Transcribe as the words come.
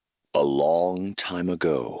A long time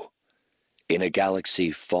ago, in a galaxy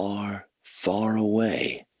far, far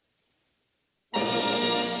away.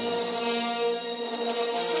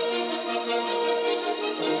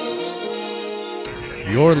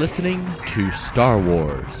 You're listening to Star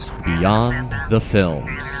Wars Beyond the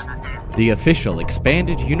Films, the official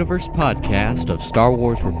expanded universe podcast of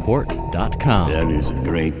StarWarsReport.com. There is a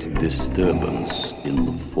great disturbance in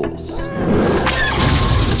the Force.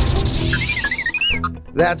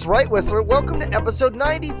 That's right, Whistler. Welcome to episode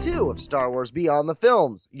 92 of Star Wars Beyond the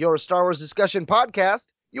Films, your Star Wars discussion podcast,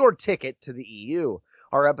 your ticket to the EU.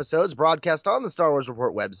 Our episodes broadcast on the Star Wars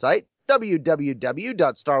Report website,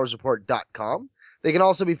 www.starwarsreport.com. They can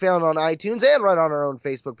also be found on iTunes and right on our own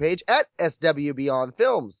Facebook page at SW Beyond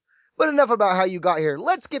Films. But enough about how you got here.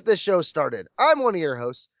 Let's get this show started. I'm one of your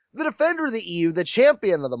hosts, the defender of the EU, the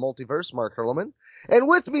champion of the multiverse, Mark Hurlman. And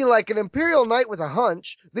with me, like an Imperial Knight with a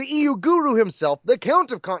hunch, the EU guru himself, the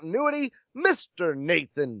Count of Continuity, Mr.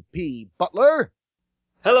 Nathan P. Butler.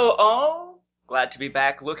 Hello all! Glad to be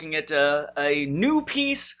back looking at a new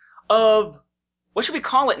piece of, what should we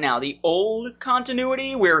call it now? The old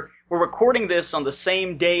continuity? We're recording this on the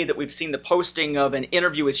same day that we've seen the posting of an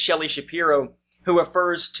interview with Shelley Shapiro, who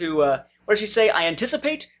refers to, what does she say? I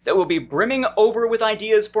anticipate that we'll be brimming over with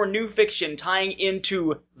ideas for new fiction tying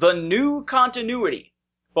into the new continuity,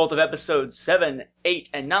 both of episodes 7, 8,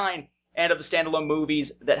 and 9, and of the standalone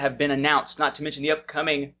movies that have been announced, not to mention the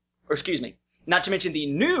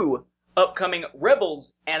new upcoming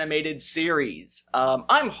Rebels animated series.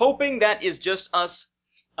 I'm hoping that is just us,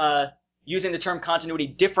 using the term continuity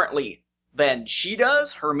differently than she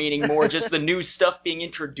does, her meaning more just the new stuff being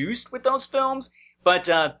introduced with those films, but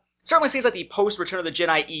certainly seems like the post-Return of the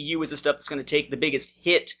Jedi EU is the stuff that's going to take the biggest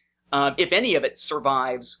hit, if any of it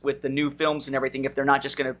survives with the new films and everything, if they're not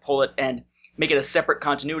just going to pull it and make it a separate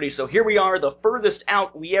continuity. So here we are, the furthest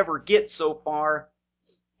out we ever get so far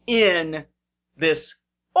in this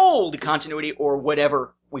old continuity, or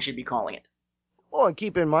whatever we should be calling it. Well, and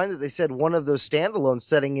keep in mind that they said one of those standalones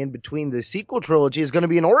setting in between the sequel trilogy is going to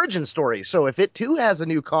be an origin story. So if it too has a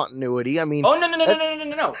new continuity, I mean... Oh,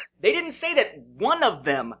 no. They didn't say that one of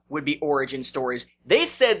them would be origin stories. They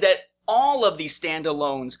said that all of these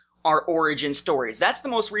standalones are origin stories. That's the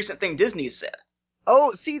most recent thing Disney said.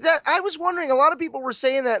 Oh, see, that I was wondering, a lot of people were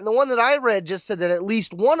saying that, and the one that I read just said that at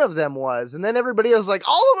least one of them was, and then everybody else was like,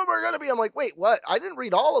 all of them are going to be. I'm like, wait, what? I didn't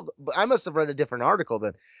read all of them, but I must have read a different article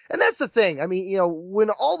then. And that's the thing. I mean,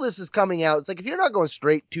 when all this is coming out, it's like, if you're not going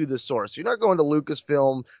straight to the source, you're not going to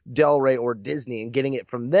Lucasfilm, Del Rey, or Disney and getting it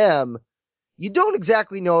from them, you don't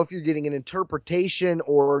exactly know if you're getting an interpretation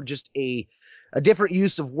or just a different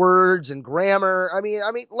use of words and grammar. I mean,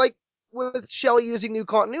 like, with Shelley using new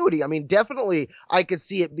continuity, I mean, definitely I could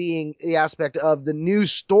see it being the aspect of the new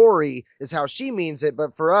story is how she means it.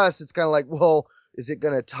 But for us, it's kind of like, well, is it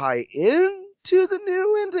going to tie in to the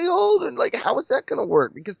new and the old? And like, how is that going to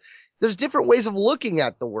work? Because there's different ways of looking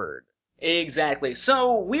at the word. Exactly.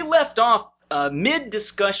 So we left off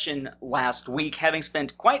mid-discussion last week, having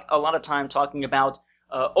spent quite a lot of time talking about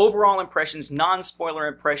overall impressions, non-spoiler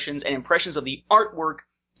impressions, and impressions of the artwork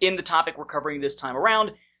in the topic we're covering this time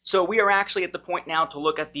around. So we are actually at the point now to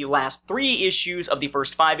look at the last 3 issues of the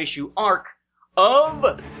first 5-issue arc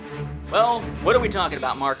of... Well, what are we talking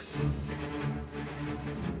about, Mark?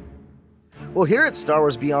 Well, here at Star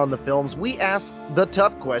Wars Beyond the Films, we ask the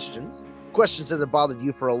tough questions. Questions that have bothered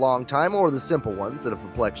you for a long time, or the simple ones that have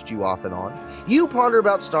perplexed you off and on. You ponder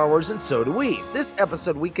about Star Wars, and so do we. This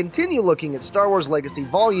episode, we continue looking at Star Wars Legacy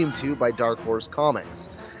Volume 2 by Dark Horse Comics.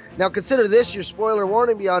 Now consider this your spoiler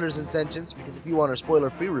warning, Beyonders and Sentients, because if you want our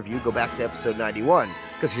spoiler-free review, go back to episode 91,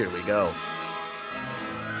 because here we go.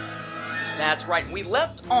 That's right, we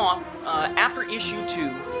left off after issue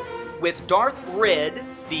 2 with Darth Red,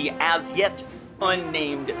 the as-yet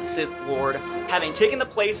unnamed Sith Lord, having taken the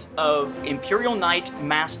place of Imperial Knight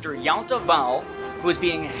Master Yalta Val, who was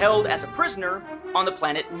being held as a prisoner on the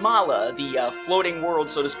planet Mala, the floating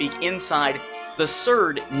world, so to speak, inside the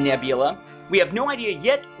Surd Nebula. We have no idea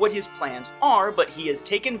yet what his plans are, but he has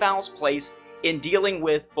taken Val's place in dealing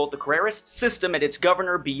with both the Carreras system and its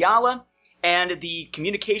governor, Biala, and the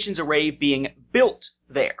communications array being built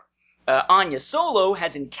there. Anya Solo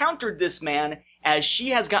has encountered this man as she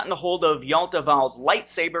has gotten a hold of Yalta Val's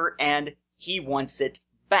lightsaber, and he wants it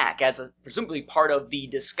back as presumably part of the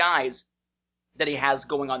disguise that he has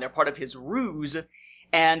going on there, part of his ruse.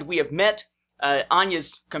 And we have met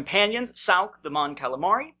Anya's companions, Sauk, the Mon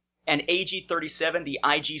Calamari, and AG-37, the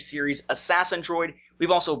IG series assassin droid.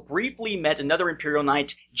 We've also briefly met another Imperial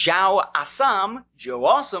Knight, Zhao Assam, Joe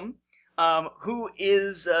Awesome, who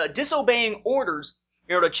is disobeying orders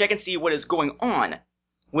in order to check and see what is going on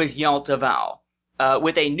with Yalta Val.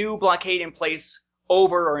 With a new blockade in place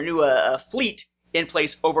or a new fleet in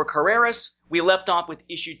place over Carreras, we left off with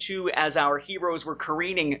issue 2 as our heroes were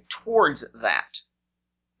careening towards that.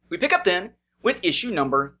 We pick up then with issue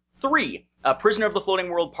number 3, Prisoner of the Floating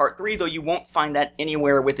World Part 3, though you won't find that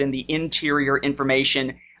anywhere within the interior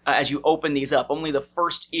information as you open these up. Only the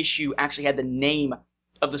first issue actually had the name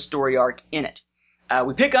of the story arc in it.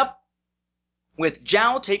 We pick up with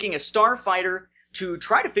Zhao taking a starfighter to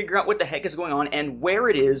try to figure out what the heck is going on and where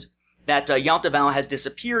it is that Yalta Val has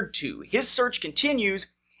disappeared to. His search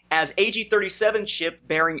continues as AG-37 ship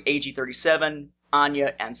bearing AG-37,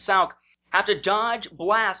 Anya, and Sauk have to dodge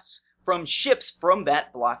blasts from ships from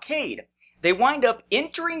that blockade. They wind up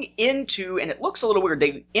entering into, and it looks a little weird,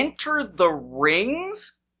 they enter the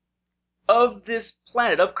rings of this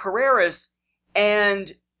planet, of Carreras,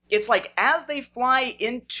 and it's like as they fly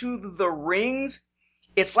into the rings,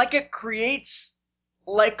 it's like it creates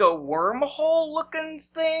like a wormhole looking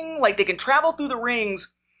thing. Like they can travel through the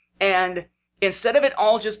rings, and instead of it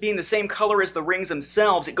all just being the same color as the rings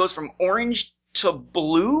themselves, it goes from orange to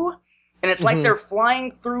blue, and it's like they're flying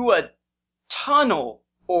through a tunnel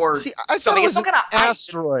or See, I thought something. it was It's some kind of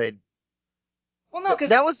asteroid. Well, no, because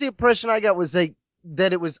That was the impression I got, was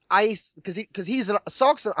that it was ice, because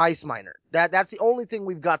Salk's an ice miner. That's the only thing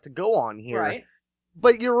we've got to go on here. right.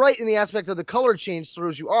 But you're right in the aspect of the color change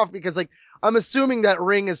throws you off, because like I'm assuming that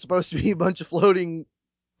ring is supposed to be a bunch of floating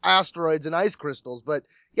asteroids and ice crystals, but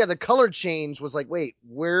yeah, the color change was like, wait,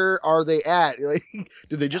 where are they at? Like,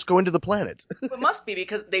 did they just go into the planet? It must be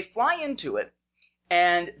because they fly into it,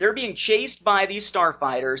 and they're being chased by these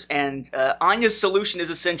starfighters, and Anya's solution is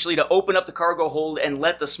essentially to open up the cargo hold and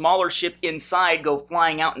let the smaller ship inside go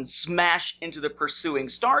flying out and smash into the pursuing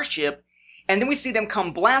starship, and then we see them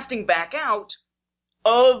come blasting back out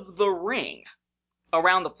of the ring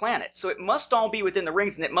around the planet. So it must all be within the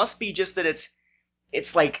rings, and it must be just that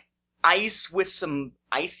it's like ice with some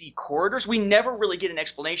icy corridors. We never really get an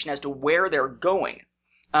explanation as to where they're going.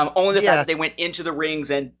 Only the fact that they went into the rings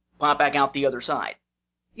and pop back out the other side.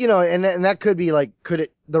 You know, and that could be like,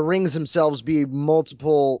 the rings themselves be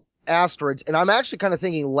multiple asteroids? And I'm actually kind of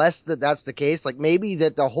thinking less that that's the case. Like maybe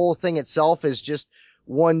that the whole thing itself is just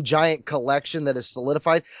one giant collection that is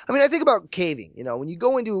solidified. I mean, I think about caving, you know, when you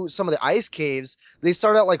go into some of the ice caves, they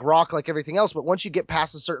start out like rock, like everything else. But once you get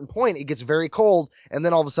past a certain point, it gets very cold. And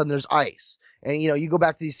then all of a sudden there's ice. And, you know, you go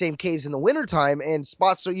back to these same caves in the wintertime, and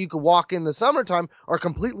spots that you could walk in the summertime are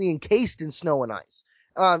completely encased in snow and ice.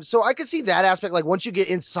 So I could see that aspect. Like once you get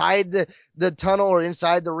inside the tunnel or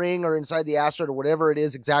inside the ring or inside the asteroid or whatever it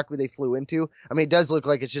is exactly they flew into. I mean, it does look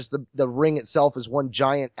like it's just the ring itself is one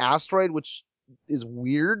giant asteroid, which is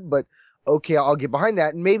weird, but okay, I'll get behind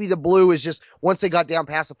that. And maybe the blue is just once they got down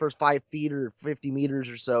past the first 5 feet or 50 meters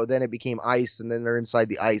or so, then it became ice, and then they're inside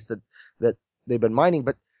the ice that they've been mining.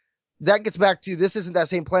 But that gets back to, this isn't that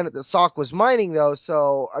same planet that Salk was mining, though.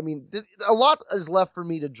 So, I mean, a lot is left for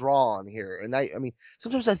me to draw on here. And I mean,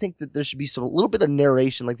 sometimes I think that there should be a little bit of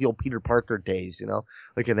narration, like the old Peter Parker days, you know,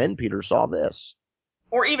 like, and then Peter saw this.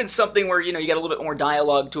 Or even something where, you know, you get a little bit more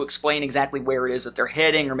dialogue to explain exactly where it is that they're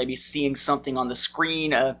heading, or maybe seeing something on the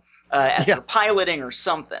screen as they're piloting or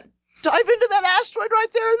something. Dive into that asteroid right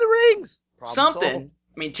there in the rings. Problem Something. solved.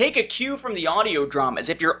 I mean, take a cue from the audio dramas.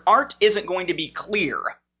 If your art isn't going to be clear,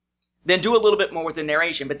 then do a little bit more with the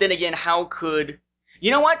narration. But then again, how could...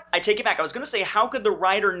 You know what? I take it back. I was going to say, how could the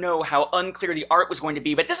writer know how unclear the art was going to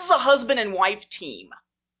be? But this is a husband and wife team.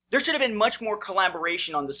 There should have been much more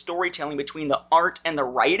collaboration on the storytelling between the art and the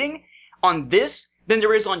writing on this than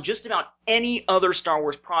there is on just about any other Star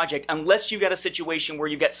Wars project, unless you've got a situation where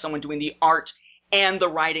you've got someone doing the art and the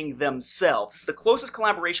writing themselves. It's the closest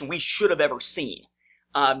collaboration we should have ever seen.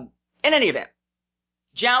 In any event,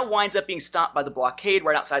 Zhao winds up being stopped by the blockade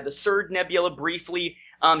right outside the Surd Nebula briefly.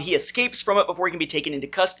 He escapes from it before he can be taken into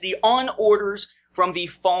custody on orders from the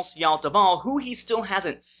false Yalta Val, who he still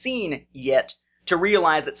hasn't seen yet, to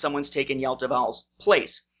realize that someone's taken Yalta Val's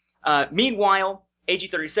place. Meanwhile,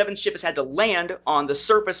 AG-37's ship has had to land on the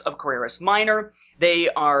surface of Carreras Minor.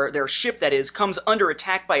 Their ship, that is, comes under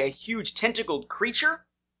attack by a huge tentacled creature.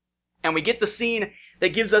 And we get the scene that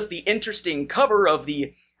gives us the interesting cover of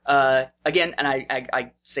the, again, and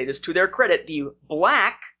I say this to their credit, the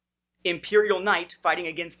black Imperial Knight fighting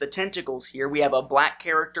against the tentacles here. We have a black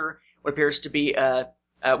character, what appears to be,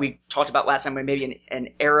 we talked about last time, maybe an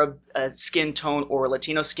Arab skin tone or a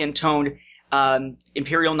Latino skin tone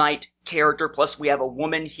Imperial Knight character, plus we have a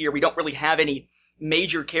woman here. We don't really have any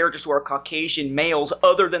major characters who are Caucasian males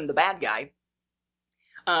other than the bad guy.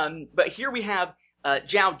 But here we have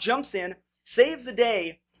Zhao jumps in, saves the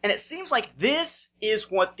day, And it seems like this is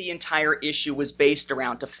what the entire issue was based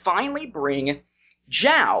around, to finally bring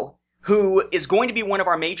Zhao, who is going to be one of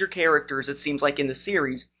our major characters, it seems like, in the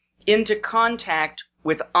series, into contact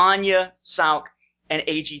with Anya, Sauk, and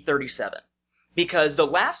AG-37. Because the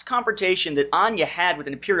last confrontation that Anya had with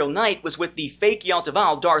an Imperial Knight was with the fake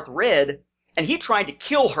Yaltaval, Darth Red, and he tried to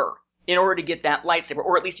kill her in order to get that lightsaber,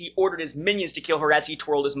 or at least he ordered his minions to kill her as he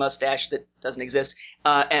twirled his mustache that doesn't exist,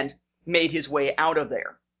 and made his way out of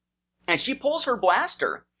there. And she pulls her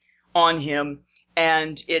blaster on him,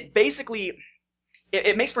 and it basically,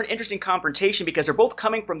 it makes for an interesting confrontation because they're both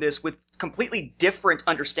coming from this with completely different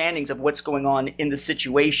understandings of what's going on in the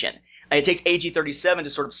situation. It takes AG-37 to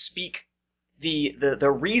sort of speak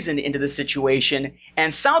the reason into the situation,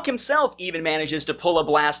 and Sauk himself even manages to pull a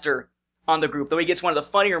blaster on the group, though he gets one of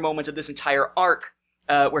the funnier moments of this entire arc,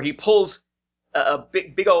 where he pulls a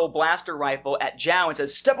big old blaster rifle at Zhao and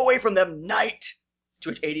says, "Step away from them, Knight!" To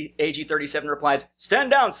which AG-37 replies,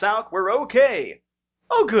 "Stand down, Sauk, we're okay."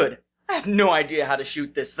 Oh good, I have no idea how to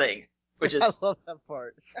shoot this thing. Which is, I love that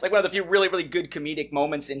part. it's like one of the few really, really good comedic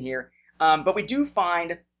moments in here. But we do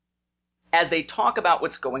find, as they talk about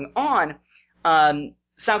what's going on,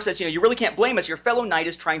 Sauk says, you really can't blame us. Your fellow knight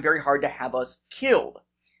is trying very hard to have us killed.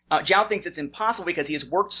 Zhao thinks it's impossible because he has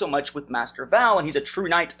worked so much with Master Val, and he's a true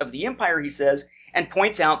knight of the Empire, he says, and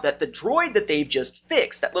points out that the droid that they've just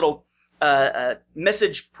fixed, that little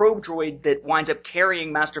message probe droid that winds up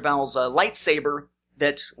carrying Master Val's lightsaber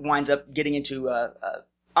that winds up getting into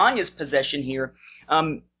Anya's possession here,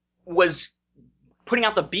 was putting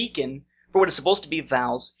out the beacon for what is supposed to be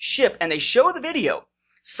Val's ship, and they show the video.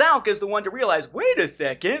 Sauk is the one to realize, wait a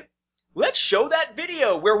second, let's show that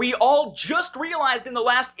video where we all just realized in the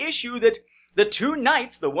last issue that the two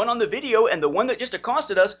knights, the one on the video and the one that just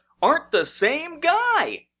accosted us, aren't the same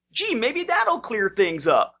guy. Gee, maybe that'll clear things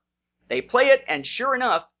up. They play it, and sure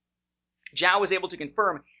enough, Zhao was able to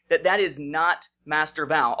confirm that that is not Master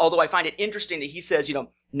Val. Although I find it interesting that he says,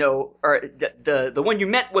 no, or the one you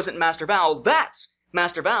met wasn't Master Val, that's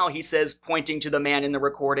Master Val, he says, pointing to the man in the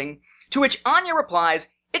recording. To which Anya replies,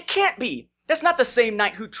 it can't be. That's not the same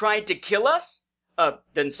knight who tried to kill us.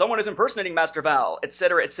 Then someone is impersonating Master Val,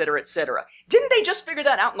 etc., etc., etc. Didn't they just figure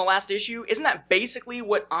that out in the last issue? Isn't that basically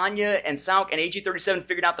what Anya and Sauk and AG-37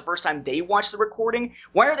 figured out the first time they watched the recording?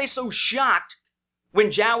 Why are they so shocked when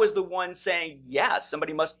Zhao is the one saying, yeah,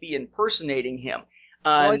 somebody must be impersonating him?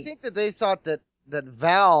 Well, I think that they thought that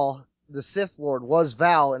Val, the Sith Lord, was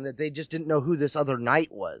Val, and that they just didn't know who this other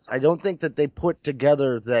knight was. I don't think that they put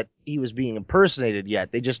together that he was being impersonated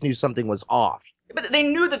yet. They just knew something was off. But they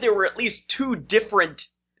knew that there were at least two different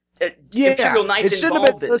Imperial Knights it shouldn't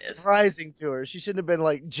involved have been in so this. surprising to her. She shouldn't have been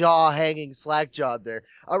like jaw hanging, slack jawed there.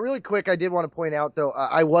 Really quick, I did want to point out though,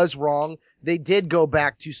 I was wrong. They did go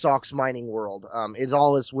back to Sauk's mining world. It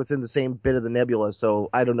all is within the same bit of the nebula, so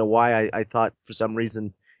I don't know why I thought for some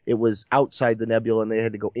reason it was outside the nebula and they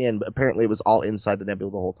had to go in, but apparently it was all inside the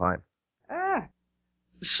nebula the whole time.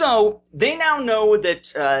 So, they now know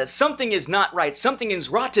that something is not right, something is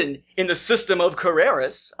rotten in the system of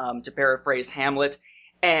Carreras, to paraphrase Hamlet,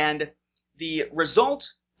 and the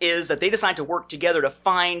result is that they decide to work together to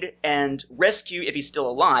find and rescue, if he's still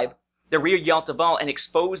alive, the real Yaltaval and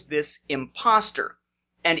expose this imposter.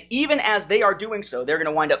 And even as they are doing so, they're going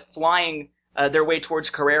to wind up flying their way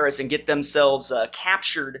towards Carreras and get themselves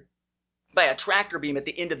captured by a tractor beam at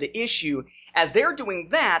the end of the issue. As they're doing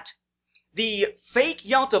that, the fake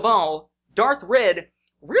Yaltaval, Darth Red,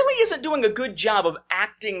 really isn't doing a good job of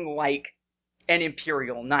acting like an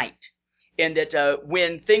Imperial Knight. And that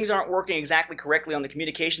when things aren't working exactly correctly on the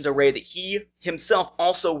communications array that he himself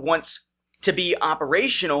also wants to be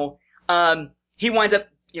operational, he winds up,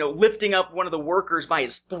 lifting up one of the workers by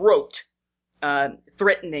his throat,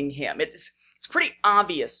 threatening him. It's pretty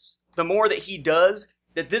obvious, the more that he does,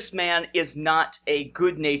 that this man is not a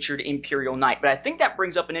good-natured Imperial Knight. But I think that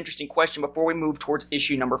brings up an interesting question before we move towards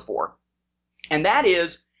issue number 4. And that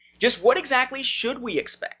is, just what exactly should we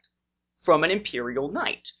expect from an Imperial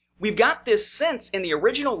Knight? We've got this sense in the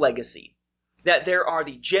original Legacy that there are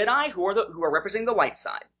the Jedi who are representing the light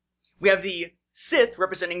side. We have the Sith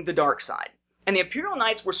representing the dark side. And the Imperial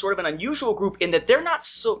Knights were sort of an unusual group in that they're not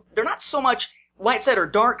so much light side or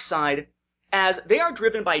dark side, as they are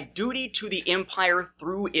driven by duty to the Empire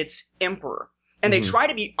through its Emperor. And they try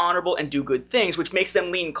to be honorable and do good things, which makes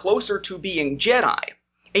them lean closer to being Jedi.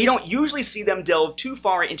 And you don't usually see them delve too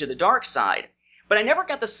far into the dark side, but I never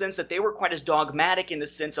got the sense that they were quite as dogmatic in the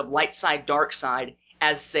sense of light side, dark side,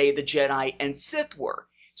 as, say, the Jedi and Sith were.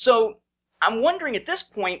 So, I'm wondering at this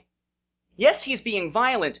point, yes, he's being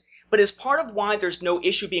violent, but as part of why there's no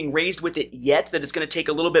issue being raised with it yet, that it's going to take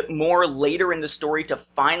a little bit more later in the story to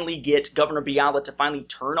finally get Governor Biala to finally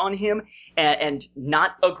turn on him and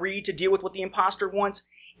not agree to deal with what the imposter wants,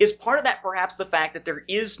 is part of that perhaps the fact that there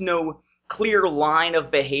is no clear line of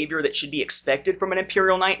behavior that should be expected from an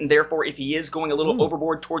Imperial Knight, and therefore if he is going a little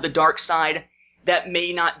overboard toward the dark side, that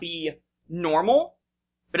may not be normal,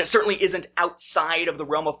 but it certainly isn't outside of the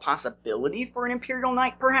realm of possibility for an Imperial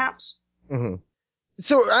Knight, perhaps. Mm-hmm.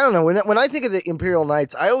 So I don't know. When I think of the Imperial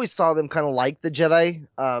Knights, I always saw them kind of like the Jedi,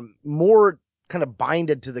 more kind of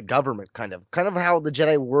binded to the government, kind of how the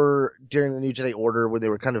Jedi were during the New Jedi Order, where they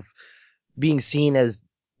were kind of being seen as,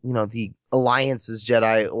 the Alliance's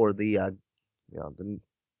Jedi, or the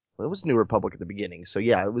it was New Republic at the beginning. So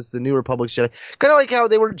yeah, it was the New Republic's Jedi. Kind of like how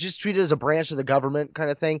they were just treated as a branch of the government kind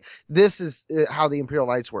of thing. This is how the Imperial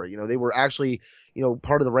Knights were. They were actually,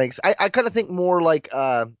 part of the ranks. I kind of think more like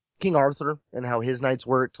King Arthur and how his knights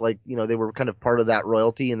worked. Like, they were kind of part of that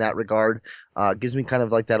royalty in that regard. Gives me kind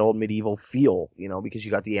of like that old medieval feel, because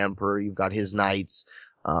you got the Emperor, you've got his knights.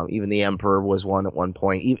 Even the Emperor was one at one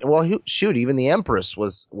point. Even the Empress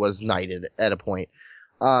was knighted at a point.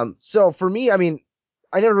 So for me, I mean,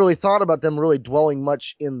 I never really thought about them really dwelling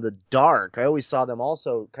much in the dark. I always saw them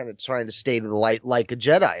also kind of trying to stay to the light like a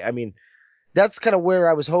Jedi. I mean, that's kind of where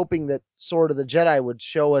I was hoping that Sword of the Jedi would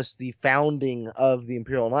show us the founding of the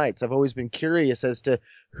Imperial Knights. I've always been curious as to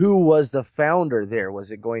who was the founder there.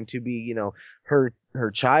 Was it going to be,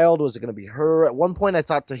 her child? Was it going to be her? At one point, I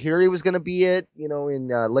thought Tahiri was going to be it, in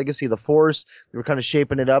Legacy of the Force. They were kind of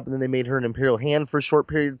shaping it up, and then they made her an Imperial Hand for a short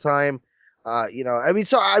period of time.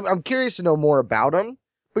 So I'm curious to know more about him.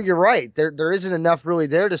 But you're right. There isn't enough really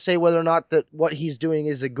there to say whether or not that what he's doing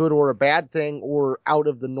is a good or a bad thing or out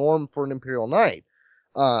of the norm for an Imperial Knight.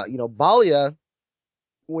 Balia,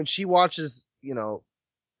 when she watches,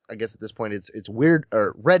 I guess at this point it's weird,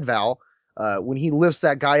 or Red Val, when he lifts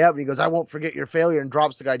that guy up and he goes, "I won't forget your failure," and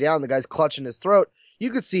drops the guy down, the guy's clutching his throat.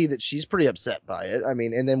 You could see that she's pretty upset by it. I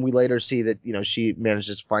mean, and then we later see that, she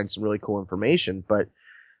manages to find some really cool information, but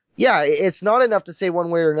yeah, it's not enough to say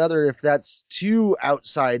one way or another if that's too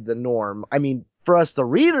outside the norm. I mean, for us, the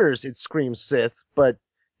readers, it screams Sith, but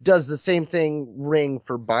does the same thing ring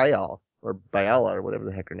for Biala, or whatever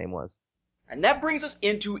the heck her name was? And that brings us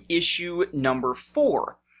into issue number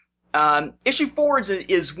 4. Issue 4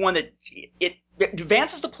 is one that it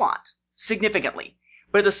advances the plot significantly,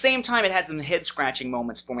 but at the same time, it had some head-scratching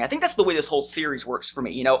moments for me. I think that's the way this whole series works for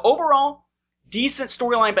me. Overall, decent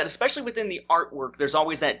storyline, but especially within the artwork, there's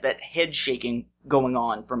always that head shaking going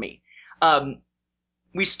on for me.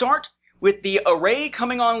 We start with the array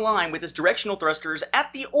coming online with its directional thrusters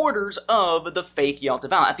at the orders of the fake Yalta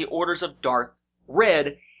Val, at the orders of Darth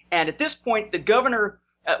Red. And at this point, the governor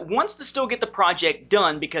wants to still get the project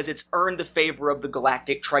done because it's earned the favor of the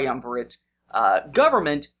Galactic Triumvirate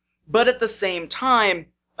government, but at the same time,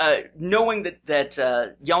 knowing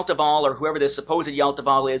that Yalta Val, or whoever this supposed Yalta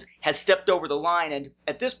Val is, has stepped over the line, and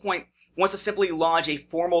at this point wants to simply lodge a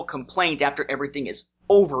formal complaint after everything is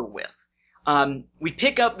over with. We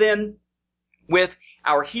pick up then with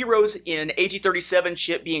our heroes in AG-37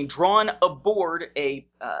 ship being drawn aboard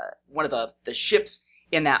one of the ships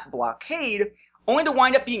in that blockade, only to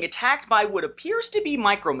wind up being attacked by what appears to be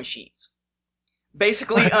micro machines.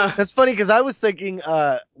 Basically, that's funny because I was thinking,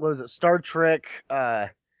 what was it, Star Trek?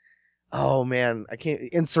 Oh man, I can't.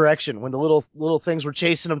 Insurrection, when the little things were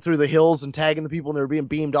chasing them through the hills and tagging the people and they were being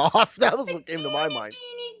beamed off. That was what came to my mind.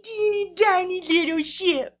 Teeny tiny little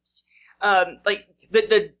ships. Like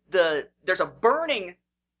there's a burning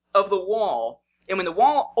of the wall, and when the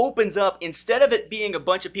wall opens up, instead of it being a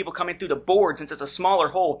bunch of people coming through the board, since it's a smaller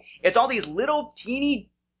hole, it's all these little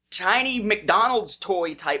teeny tiny McDonald's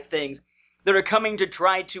toy type things that are coming to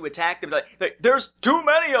try to attack them. Like, there's too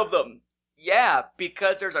many of them. Yeah,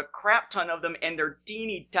 because there's a crap ton of them and they're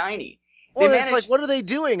teeny tiny. Well, it's like, what are they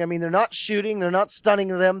doing? I mean, they're not shooting, they're not stunning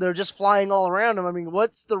them, they're just flying all around them. I mean,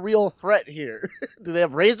 what's the real threat here? Do they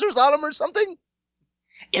have razors on them or something?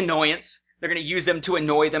 Annoyance. They're going to use them to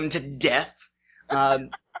annoy them to death.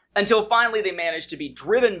 Until finally they manage to be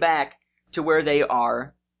driven back to where they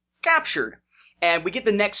are captured. And we get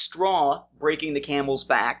the next straw breaking the camel's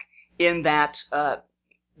back in that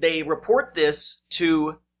they report this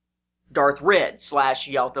to Darth Red /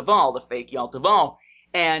 Yalta Val, the fake Yalta Val,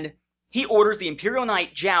 and he orders the Imperial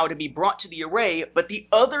Knight Zhao to be brought to the array, but the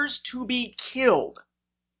others to be killed.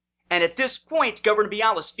 And at this point, Governor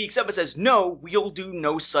Biala speaks up and says, "No, we'll do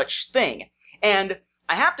no such thing." And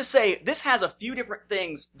I have to say, this has a few different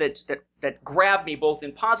things that grab me both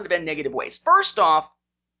in positive and negative ways. First off,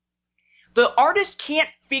 the artist can't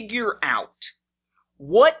figure out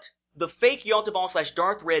what the fake Yaldabaoth /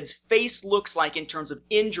 Darth Red's face looks like in terms of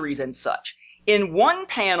injuries and such. In one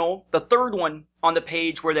panel, the third one on the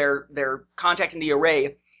page where they're contacting the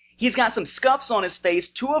array, he's got some scuffs on his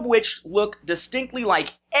face, two of which look distinctly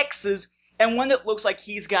like X's, and one that looks like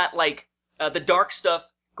he's got like the dark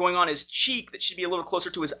stuff going on his cheek that should be a little closer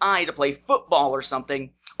to his eye to play football or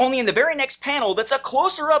something. Only in the very next panel, that's a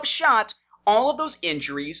closer up shot, all of those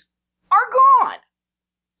injuries are gone.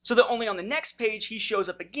 So that only on the next page he shows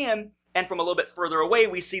up again, and from a little bit further away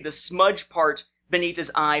we see the smudge part beneath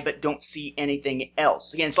his eye but don't see anything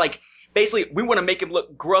else. Again, it's like, basically, we want to make him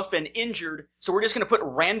look gruff and injured, so we're just going to put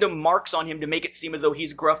random marks on him to make it seem as though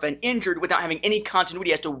he's gruff and injured without having any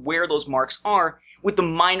continuity as to where those marks are, with the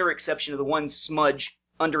minor exception of the one smudge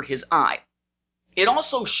under his eye. It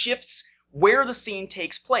also shifts where the scene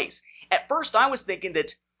takes place. At first, I was thinking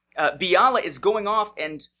that Biala is going off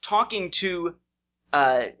and talking to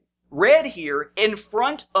Red here in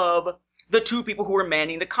front of the two people who are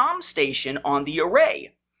manning the comm station on the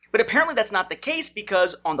array. But apparently that's not the case,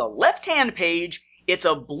 because on the left-hand page, it's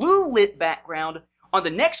a blue lit background. On the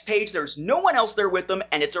next page, there's no one else there with them,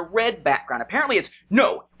 and it's a red background. Apparently it's,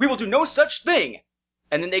 no, we will do no such thing.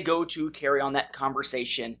 And then they go to carry on that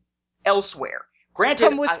conversation elsewhere. Granted,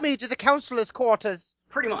 Come with me to the councillor's quarters.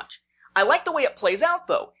 Pretty much. I like the way it plays out,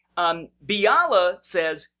 though. Biala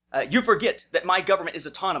says, you forget that my government is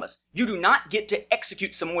autonomous. You do not get to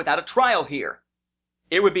execute someone without a trial here.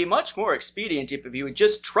 It would be much more expedient if you would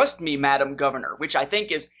just trust me, Madam Governor, which I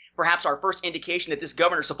think is perhaps our first indication that this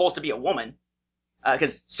governor is supposed to be a woman.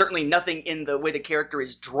 Because certainly nothing in the way the character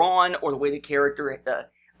is drawn or the way the character,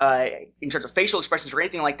 in terms of facial expressions or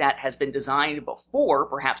anything like that, has been designed before,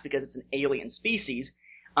 perhaps because it's an alien species.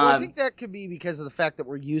 Well, I think that could be because of the fact that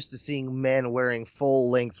we're used to seeing men wearing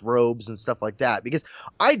full-length robes and stuff like that. Because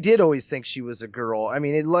I did always think she was a girl. I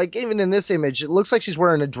mean, even in this image, it looks like she's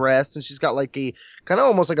wearing a dress and she's got like a kind of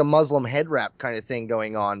almost like a Muslim head wrap kind of thing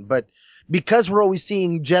going on. But because we're always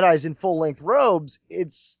seeing Jedis in full-length robes,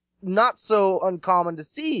 it's not so uncommon to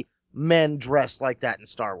see men dressed like that in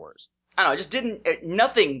Star Wars. I don't know,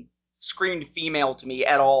 nothing screamed female to me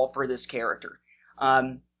at all for this character.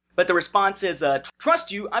 But the response is,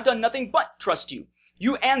 trust you? I've done nothing but trust you.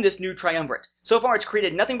 You and this new triumvirate. So far it's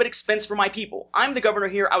created nothing but expense for my people. I'm the governor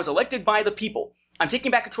here. I was elected by the people. I'm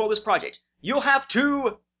taking back control of this project. You'll have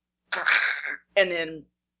to... And then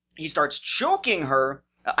he starts choking her.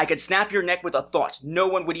 I could snap your neck with a thought. No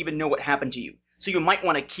one would even know what happened to you. So you might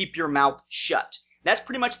want to keep your mouth shut. That's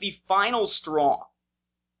pretty much the final straw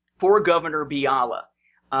for Governor Biala.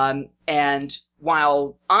 And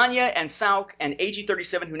while Anya and Sauk and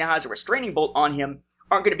AG-37, who now has a restraining bolt on him,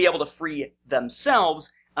 aren't going to be able to free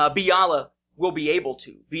themselves, Biala will be able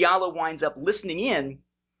to. Biala winds up listening in,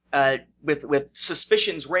 with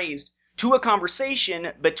suspicions raised, to a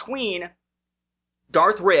conversation between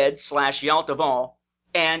Darth Red / Yalta Val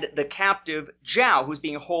and the captive Zhao, who's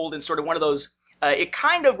being held in sort of one of those, it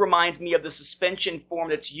kind of reminds me of the suspension form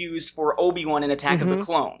that's used for Obi-Wan in Attack of the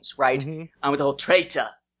Clones, right? With the whole traitor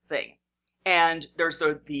thing. And there's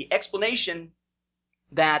the explanation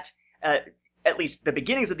that, at least the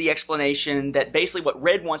beginnings of the explanation, that basically what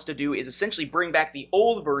Red wants to do is essentially bring back the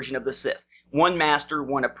old version of the Sith. One master,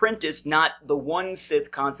 one apprentice, not the one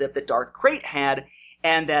Sith concept that Darth Krayt had,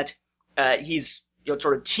 and that he's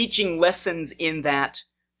sort of teaching lessons in that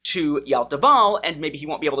to Yalta Val, and maybe he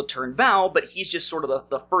won't be able to turn Val, but he's just sort of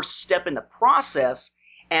the first step in the process,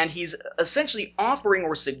 and he's essentially offering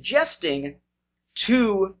or suggesting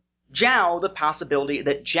to Zhao the possibility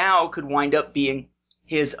that Zhao could wind up being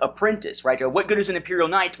his apprentice, right? What good is an Imperial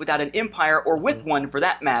Knight without an Empire, or with one for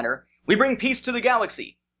that matter? We bring peace to the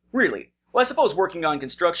galaxy. Really? Well, I suppose working on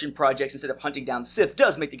construction projects instead of hunting down Sith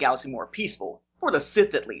does make the galaxy more peaceful. For the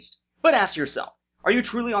Sith, at least. But ask yourself, are you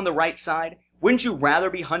truly on the right side? Wouldn't you rather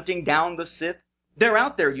be hunting down the Sith? They're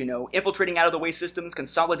out there, you know, infiltrating out-of-the-way systems,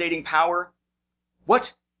 consolidating power.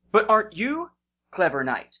 What? But aren't you? Clever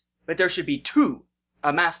knight. But there should be two,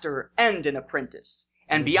 a master and an apprentice.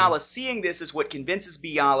 And Biala seeing this is what convinces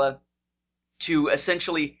Biala to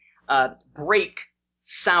essentially break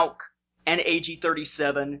Sauk and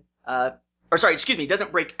AG-37,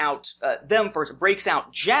 doesn't break out them first, breaks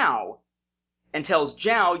out Zhao, and tells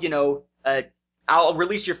Zhao, I'll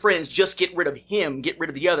release your friends, just get rid of him, get rid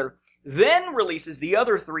of the other. Then releases the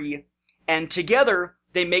other three, and together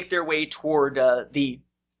they make their way toward the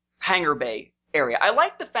hangar bay area. I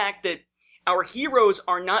like the fact that our heroes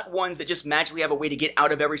are not ones that just magically have a way to get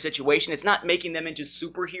out of every situation. It's not making them into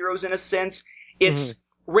superheroes in a sense. It's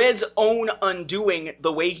Red's own undoing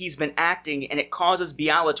the way he's been acting, and it causes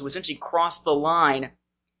Biala to essentially cross the line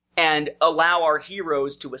and allow our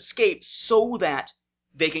heroes to escape so that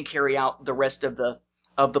they can carry out the rest of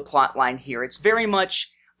the plot line here. It's very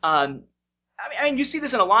much, I mean, you see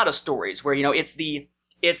this in a lot of stories where,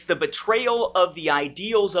 it's the betrayal of the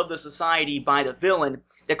ideals of the society by the villain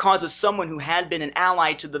that causes someone who had been an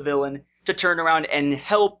ally to the villain to turn around and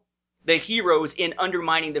help the heroes in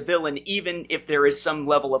undermining the villain, even if there is some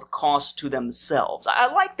level of cost to themselves.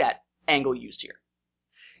 I like that angle used here.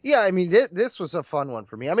 Yeah, I mean, this was a fun one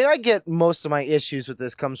for me. I mean, I get most of my issues with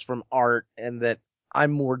this comes from art, and that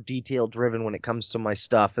I'm more detail driven when it comes to my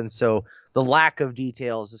stuff, and so the lack of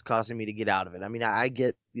details is causing me to get out of it. I mean, I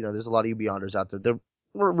get, there's a lot of you Beyonders out there.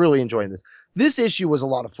 We're really enjoying this. This issue was a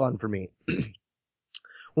lot of fun for me.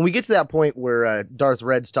 When we get to that point where Darth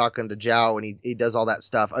Red's talking to Zhao and he does all that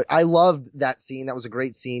stuff, I loved that scene. That was a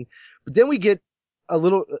great scene. But then we get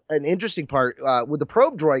an interesting part where the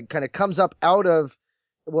probe droid kind of comes up out of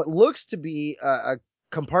what looks to be a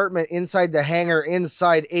compartment inside the hangar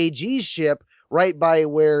inside AG's ship, right by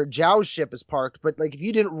where Zhao's ship is parked. But like, if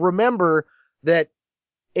you didn't remember that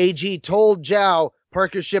AG told Zhao,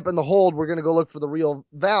 park your ship in the hold, we're going to go look for the real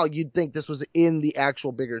Val, you'd think this was in the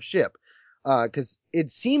actual bigger ship. Cause it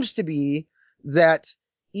seems to be that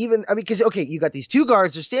cause you got these two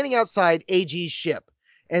guards, they're standing outside AG's ship.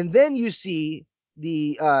 And then you see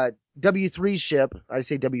the, W3 ship. I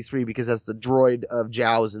say W3 because that's the droid of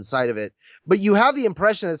Zhao's inside of it. But you have the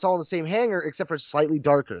impression that it's all in the same hangar, except for slightly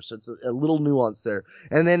darker. So it's a little nuance there.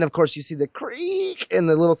 And then, of course, you see the creak and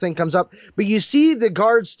the little thing comes up. But you see the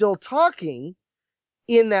guards still talking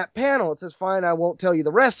in that panel. It says, fine, I won't tell you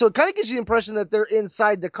the rest. So it kind of gives you the impression that they're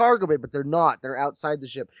inside the cargo bay, but they're not. They're outside the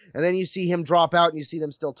ship. And then you see him drop out and you see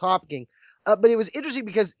them still talking. But it was interesting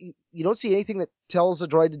because you don't see anything that tells the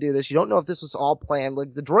droid to do this. You don't know if this was all planned.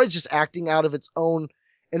 Like, the droid's just acting out of its own,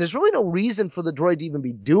 and there's really no reason for the droid to even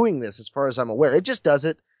be doing this as far as I'm aware. It just does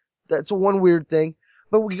it. That's one weird thing.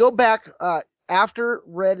 But we go back, after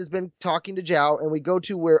Red has been talking to Zhao, and we go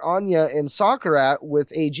to where Anya and Sokka are at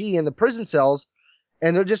with AG in the prison cells,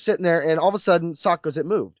 and they're just sitting there, and all of a sudden, Sokka goes, it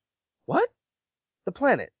moved. What? The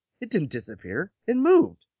planet. It didn't disappear. It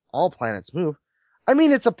moved. All planets move. I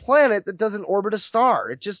mean, it's a planet that doesn't orbit a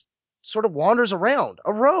star. It just sort of wanders around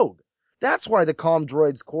a road. That's why the comm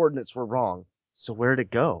droid's coordinates were wrong. So where'd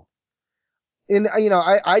it go? And,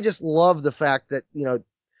 I just love the fact that,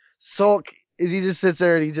 Sulk, he just sits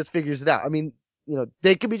there and he just figures it out. I mean,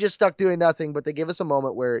 they could be just stuck doing nothing, but they give us a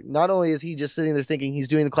moment where not only is he just sitting there thinking he's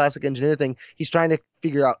doing the classic engineer thing, he's trying to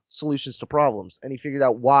figure out solutions to problems. And he figured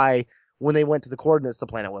out why, when they went to the coordinates, the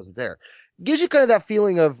planet wasn't there. Gives you kind of that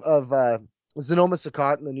feeling of Zenoma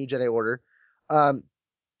Sakat in the New Jedi Order.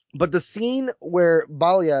 But the scene where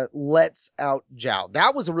Balia lets out Zhao,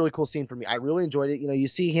 that was a really cool scene for me. I really enjoyed it. You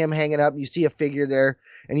see him hanging up, you see a figure there,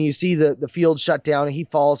 and you see the field shut down, and he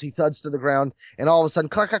falls, he thuds to the ground, and all of a sudden,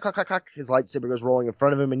 clack, clack, clack, clack, clack, his lightsaber goes rolling in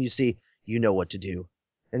front of him, and you see, you know what to do.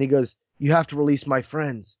 And he goes, you have to release my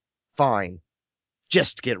friends. Fine.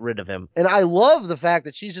 Just get rid of him. And I love the fact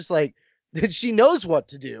that she's just like, that she knows what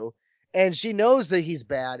to do. And she knows that he's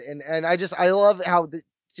bad. And I love how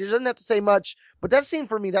she doesn't have to say much, but that scene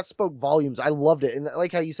for me, that spoke volumes. I loved it. And I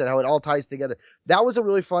like how you said how it all ties together. That was a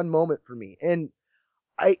really fun moment for me. And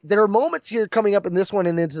there are moments here coming up in this one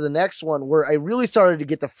and into the next one where I really started to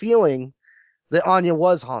get the feeling that Anya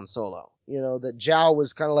was Han Solo. That Zhao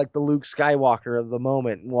was kind of like the Luke Skywalker of the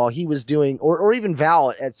moment while he was doing, or even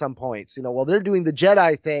Val at some points, while they're doing the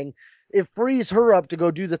Jedi thing, it frees her up to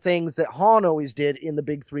go do the things that Han always did in the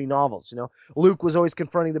big three novels. Luke was always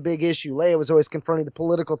confronting the big issue. Leia was always confronting the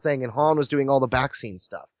political thing, and Han was doing all the backscene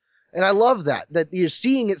stuff. And I love that you're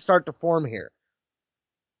seeing it start to form here.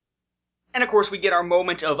 And of course, we get our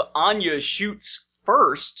moment of Anya shoots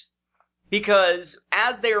first, because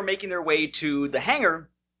as they are making their way to the hangar,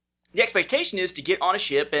 the expectation is to get on a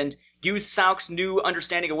ship and use Sauk's new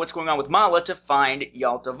understanding of what's going on with Mala to find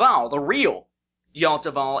Yalta Val, the real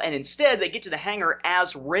Yalta Val, and instead they get to the hangar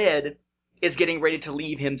as Red is getting ready to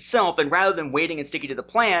leave himself, and rather than waiting and sticking to the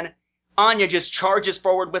plan, Anya just charges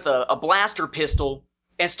forward with a blaster pistol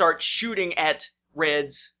and starts shooting at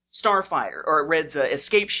Red's starfighter, or Red's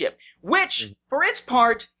escape ship, which, for its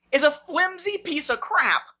part, is a flimsy piece of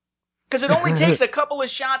crap. Because it only takes a couple of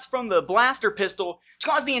shots from the blaster pistol to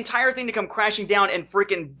cause the entire thing to come crashing down and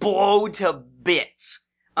freaking blow to bits.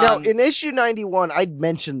 Now, in issue 91, I'd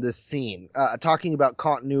mentioned this scene, talking about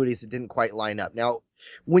continuities that didn't quite line up. Now,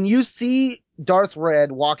 when you see Darth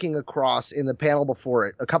Red walking across in the panel before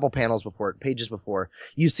it, a couple panels before it, pages before,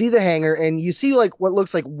 you see the hangar and you see like what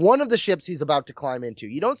looks like one of the ships he's about to climb into.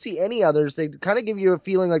 You don't see any others. They kind of give you a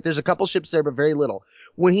feeling like there's a couple ships there, but very little.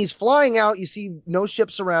 When he's flying out, you see no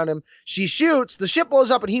ships around him. She shoots, the ship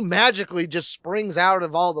blows up, and he magically just springs out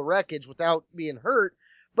of all the wreckage without being hurt.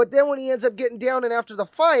 But then when he ends up getting down and after the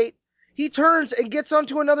fight, he turns and gets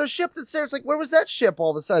onto another ship that's there. It's like, where was that ship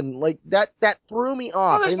all of a sudden? Like that threw me Well,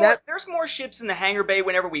 off. there's more ships in the hangar bay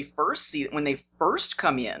whenever we first see it, when they first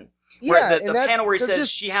come in. Yeah, Where and the that's panel where he there's says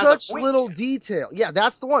just she has a such point. little detail. Yeah,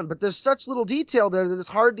 that's the one. But there's such little detail there that it's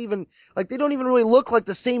hard to even like they don't even really look like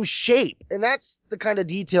the same shape. And that's the kind of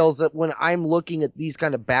details that when I'm looking at these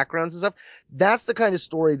kind of backgrounds and stuff, that's the kind of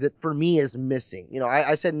story that for me is missing. You know,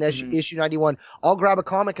 I said in issue 91, I'll grab a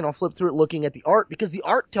comic and I'll flip through it looking at the art because the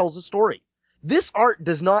art tells a story. This art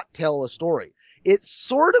does not tell a story. It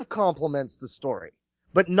sort of complements the story,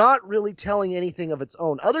 but not really telling anything of its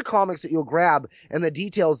own. Other comics that you'll grab and the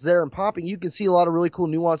details there and popping, you can see a lot of really cool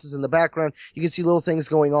nuances in the background. You can see little things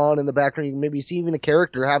going on in the background. You can maybe see even a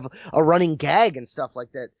character have a running gag and stuff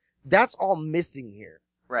like that. That's all missing here.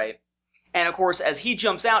 Right. And of course, as he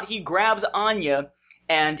jumps out, he grabs Anya,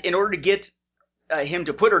 and in order to get him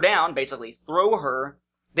to put her down, basically throw her,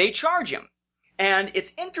 they charge him. And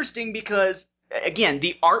it's interesting because, again,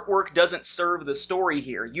 the artwork doesn't serve the story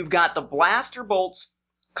here. You've got the blaster bolts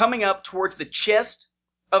coming up towards the chest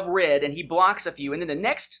of Red, and he blocks a few. And then the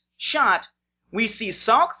next shot, we see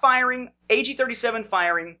Salk firing, AG-37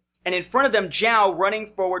 firing, and in front of them, Zhao running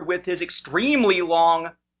forward with his extremely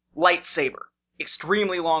long lightsaber.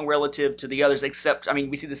 Extremely long relative to the others, except, I mean,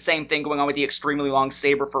 we see the same thing going on with the extremely long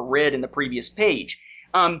saber for Red in the previous page.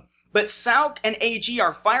 But Salk and AG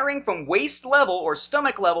are firing from waist level or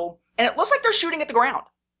stomach level, and it looks like they're shooting at the ground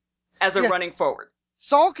as they're running forward.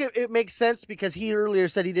 Salk, it makes sense because he earlier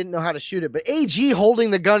said he didn't know how to shoot it, but AG holding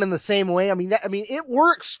the gun in the same way, I mean, it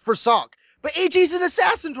works for Salk. But AG's an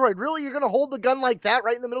assassin droid. Really? You're going to hold the gun like that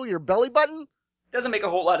right in the middle of your belly button? Doesn't make a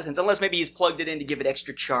whole lot of sense, unless maybe he's plugged it in to give it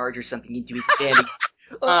extra charge or something into his body.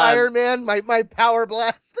 Iron Man, my power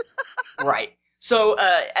blast. Right. So,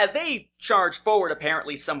 as they charge forward,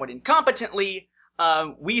 apparently somewhat incompetently,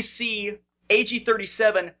 we see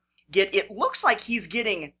AG-37 it looks like he's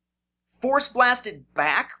getting force blasted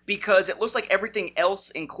back because it looks like everything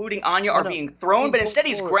else, including Anya, are being thrown, but instead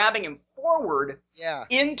he's grabbing him forward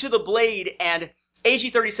into the blade, and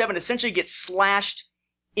AG-37 essentially gets slashed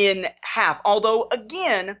in half. Although,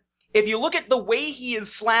 again, if you look at the way he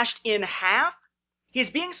is slashed in half, he's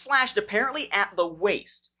being slashed apparently at the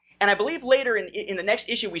waist. And I believe later in the next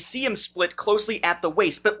issue we see him split closely at the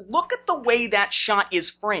waist. But look at the way that shot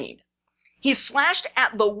is framed. He's slashed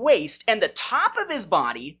at the waist, and the top of his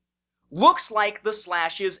body looks like the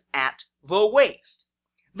slash is at the waist.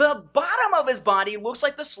 The bottom of his body looks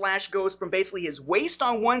like the slash goes from basically his waist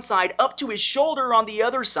on one side up to his shoulder on the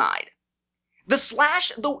other side. The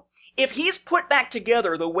slash, if he's put back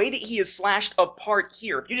together the way that he is slashed apart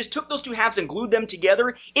here, if you just took those two halves and glued them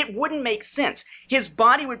together, it wouldn't make sense. His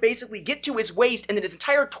body would basically get to his waist, and then his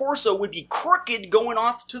entire torso would be crooked going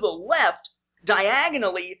off to the left,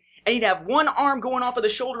 diagonally, and he'd have one arm going off of the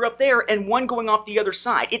shoulder up there and one going off the other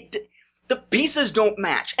side. The pieces don't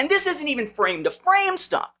match. And this isn't even frame to frame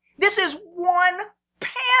stuff. This is one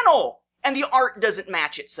panel, and the art doesn't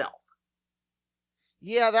match itself.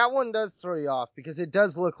 Yeah, that one does throw you off because it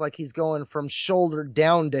does look like he's going from shoulder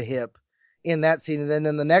down to hip in that scene. And then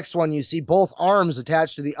in the next one, you see both arms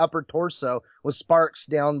attached to the upper torso with sparks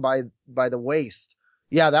down by the waist.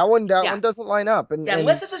 Yeah, that one doesn't line up. And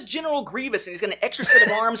unless this is General Grievous and he's got an extra set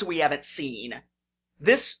of arms we haven't seen.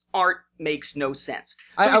 This art makes no sense.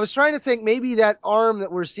 So I was trying to think maybe that arm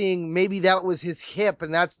that we're seeing, maybe that was his hip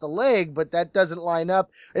and that's the leg, but that doesn't line up.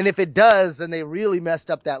 And if it does, then they really messed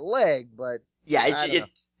up that leg. But yeah, again,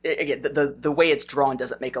 the way it's drawn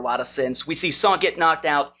doesn't make a lot of sense. We see Salk get knocked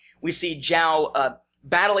out. We see Zhao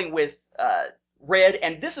battling with Red,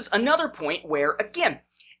 and this is another point where, again,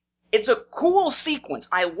 it's a cool sequence.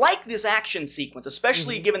 I like this action sequence,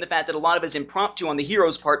 especially given the fact that a lot of it is impromptu on the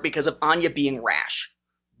hero's part because of Anya being rash.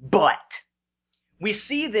 But we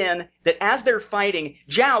see then that as they're fighting,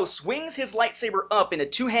 Zhao swings his lightsaber up in a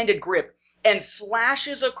two-handed grip and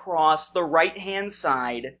slashes across the right-hand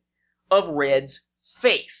side of Red's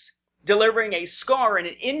face, delivering a scar and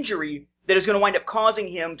an injury that is going to wind up causing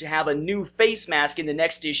him to have a new face mask in the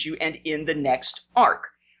next issue and in the next arc.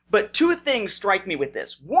 But two things strike me with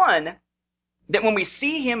this. One, that when we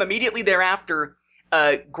see him immediately thereafter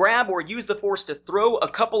grab or use the Force to throw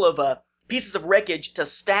a couple of pieces of wreckage to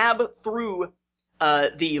stab through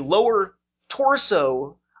the lower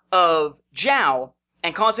torso of Zhao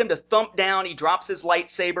and cause him to thump down, he drops his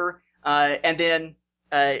lightsaber, and then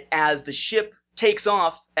as the ship takes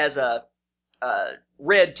off, as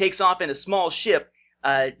Red takes off in a small ship,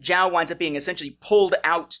 Zhao winds up being essentially pulled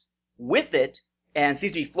out with it, and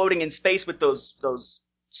seems to be floating in space with those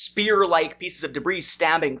spear-like pieces of debris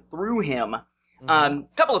stabbing through him.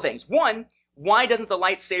 Couple of things. One, why doesn't the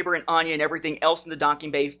lightsaber and Anya and everything else in the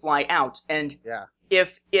docking bay fly out? And Yeah.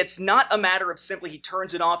 if it's not a matter of simply he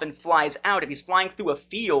turns it off and flies out, if he's flying through a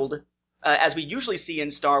field, as we usually see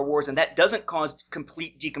in Star Wars, and that doesn't cause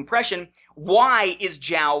complete decompression, why is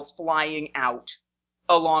Zhao flying out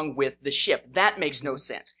along with the ship? That makes no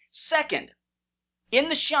sense. Second, in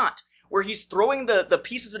the shot where he's throwing the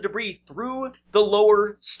pieces of debris through the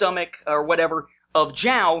lower stomach or whatever of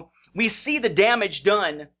Zhao, we see the damage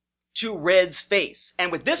done to Red's face.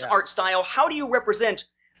 And with this art style, how do you represent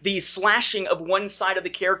the slashing of one side of the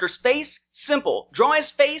character's face? Simple. Draw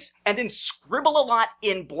his face and then scribble a lot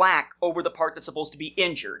in black over the part that's supposed to be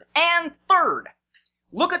injured. And third,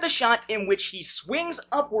 look at the shot in which he swings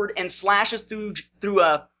upward and slashes through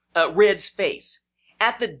Red's face.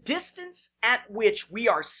 At the distance at which we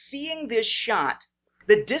are seeing this shot,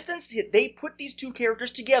 the distance they put these two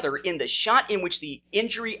characters together in the shot in which the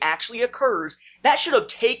injury actually occurs, that should have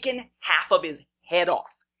taken half of his head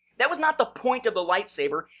off. That was not the point of the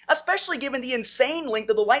lightsaber, especially given the insane length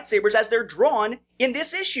of the lightsabers as they're drawn in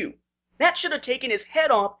this issue. That should have taken his head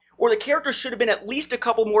off, or the characters should have been at least a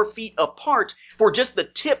couple more feet apart for just the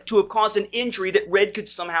tip to have caused an injury that Red could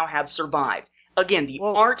somehow have survived. Again, the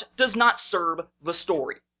art does not serve the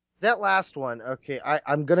story. That last one, okay,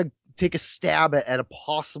 I'm going to take a stab at a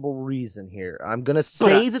possible reason here. I'm going to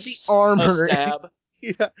say that the armor... A stab?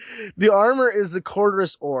 Yeah, the armor is the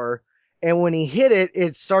Cordurus ore, and when he hit it,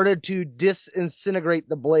 it started to disintegrate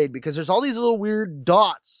the blade, because there's all these little weird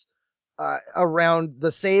dots around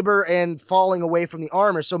the saber and falling away from the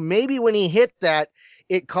armor. So maybe when he hit that,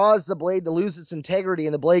 it caused the blade to lose its integrity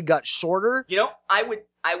and the blade got shorter. You know, I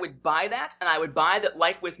would buy that, and I would buy that,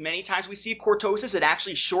 like with many times we see cortosis, it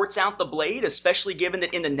actually shorts out the blade, especially given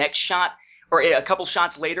that in the next shot, or a couple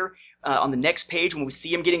shots later, on the next page, when we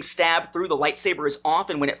see him getting stabbed through, the lightsaber is off,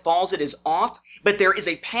 and when it falls, it is off. But there is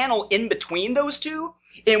a panel in between those two,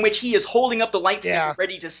 in which he is holding up the lightsaber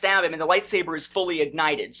ready to stab him, and the lightsaber is fully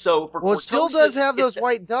ignited. So for Well, cortosis, it still does have those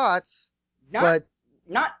white dots, but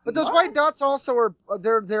those white dots also are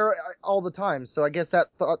they're there all the time. So I guess that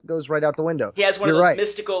thought goes right out the window. He has one of those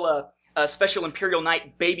mystical special Imperial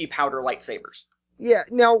Knight baby powder lightsabers. Yeah.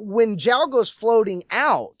 Now, when Zhao goes floating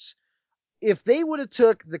out, if they would have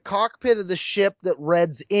took the cockpit of the ship that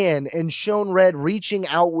Red's in and shown Red reaching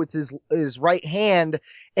out with his right hand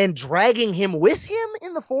and dragging him with him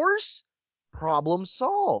in the Force, problem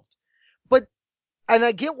solved. And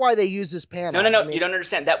I get why they use this panel. No, you don't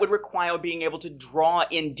understand. That would require being able to draw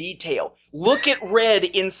in detail. Look at Red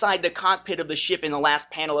inside the cockpit of the ship in the last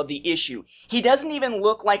panel of the issue. He doesn't even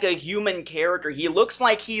look like a human character. He looks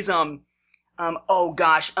like he's, what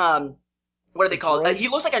do they call it? He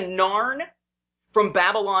looks like a Narn from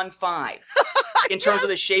Babylon 5 in terms of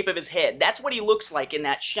the shape of his head. That's what he looks like in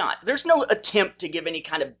that shot. There's no attempt to give any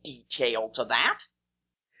kind of detail to that.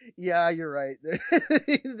 Yeah, you're right.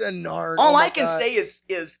 He's a Narn. All I can say is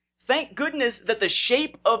thank goodness that the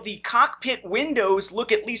shape of the cockpit windows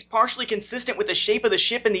look at least partially consistent with the shape of the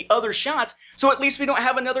ship in the other shots, so at least we don't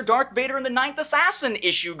have another Darth Vader and the Ninth Assassin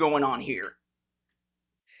issue going on here.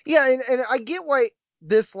 Yeah, and I get why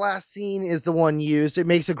this last scene is the one used. It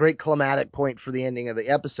makes a great climatic point for the ending of the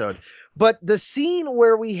episode. But the scene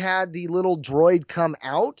where we had the little droid come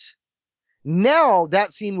out, now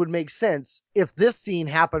that scene would make sense if this scene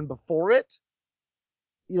happened before it.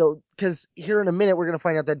 You know, because here in a minute we're going to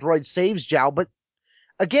find out that droid saves Zhao. But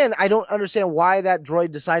again, I don't understand why that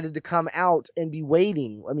droid decided to come out and be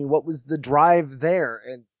waiting. I mean, what was the drive there?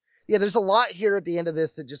 And yeah, there's a lot here at the end of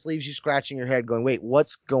this that just leaves you scratching your head going, wait,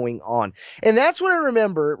 what's going on? And that's what I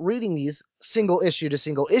remember reading these single issue to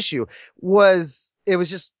single issue it was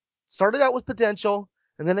just started out with potential,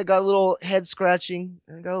 and then it got a little head scratching,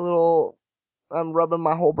 and it got a little... I'm rubbing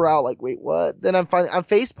my whole brow like, wait, what? Then I'm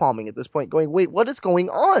face palming at this point going, wait, what is going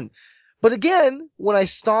on? But again, when I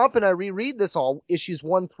stop and I reread this all, issues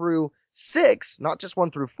 1 through 6, not just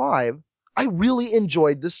 1 through 5, I really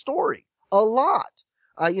enjoyed the story a lot.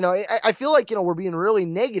 I feel like, we're being really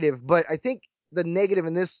negative, but I think the negative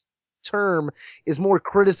in this term is more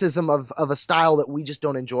criticism of a style that we just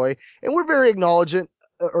don't enjoy. And we're very acknowledging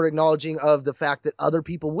of the fact that other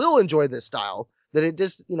people will enjoy this style. That it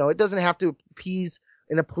just, it doesn't have to appease.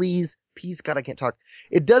 God, I can't talk.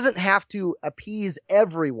 It doesn't have to appease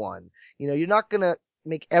everyone. You're not going to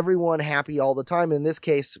make everyone happy all the time. In this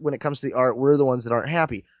case, when it comes to the art, we're the ones that aren't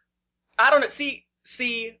happy. I don't know. See,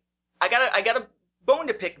 I got a bone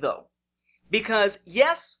to pick though. Because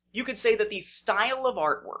yes, you could say that the style of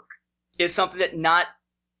artwork is something that not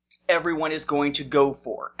everyone is going to go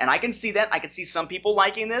for. And I can see that. I can see some people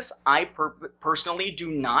liking this. I personally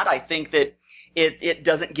do not. I think that it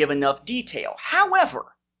doesn't give enough detail. However,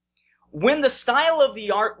 when the style of the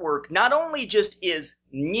artwork not only just is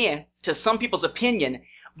meh to some people's opinion,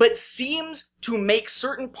 but seems to make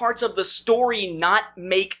certain parts of the story not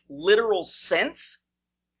make literal sense,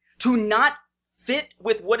 to not fit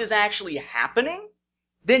with what is actually happening,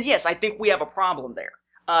 then yes, I think we have a problem there.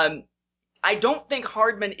 I don't think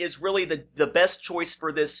Hardman is really the best choice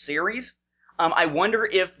for this series. I wonder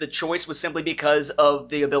if the choice was simply because of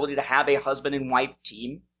the ability to have a husband and wife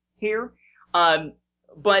team here.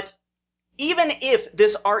 But even if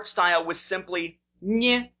this art style was simply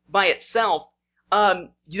nyeh by itself,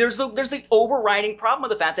 there's the overriding problem of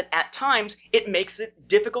the fact that at times it makes it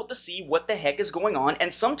difficult to see what the heck is going on,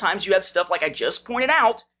 and sometimes you have stuff like I just pointed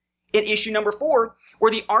out in issue number 4,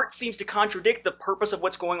 where the art seems to contradict the purpose of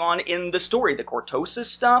what's going on in the story. The cortosis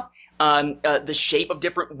stuff, the shape of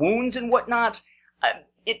different wounds and whatnot,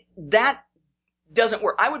 that doesn't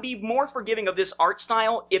work. I would be more forgiving of this art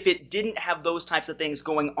style if it didn't have those types of things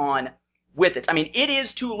going on with it. I mean, it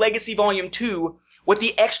is to Legacy Volume 2 what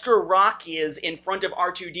the extra rock is in front of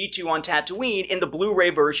R2-D2 on Tatooine in the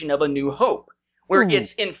Blu-ray version of A New Hope, where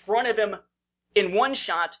it's in front of him in one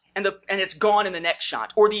shot and it's gone in the next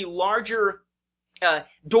shot. Or the larger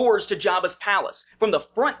doors to Jabba's palace. From the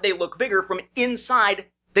front, they look bigger. From inside,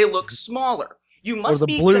 they look smaller. You must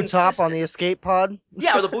be Or the blue consistent. top on the escape pod.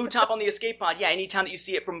 Yeah, or the blue top on the escape pod. Yeah, anytime that you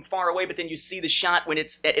see it from far away, but then you see the shot when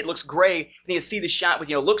it looks gray, then you see the shot with,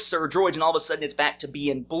 look, sir, droids, and all of a sudden it's back to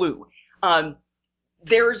being blue.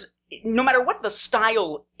 There's, no matter what the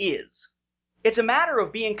style is, it's a matter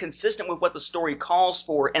of being consistent with what the story calls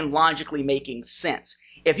for and logically making sense.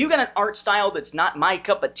 If you got an art style that's not my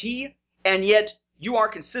cup of tea, and yet you are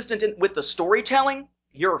consistent with the storytelling,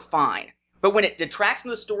 you're fine. But when it detracts from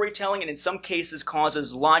the storytelling and in some cases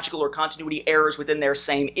causes logical or continuity errors within their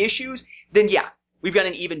same issues, then yeah, we've got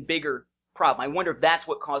an even bigger problem. I wonder if that's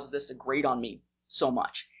what causes this to grate on me so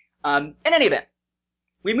much. In any event,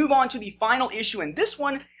 we move on to the final issue, and this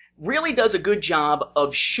one really does a good job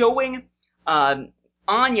of showing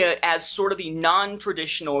Anya as sort of the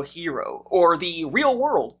non-traditional hero, or the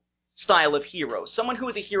real-world style of hero. Someone who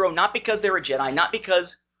is a hero not because they're a Jedi, not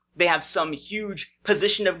because they have some huge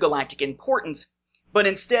position of galactic importance, but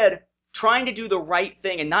instead trying to do the right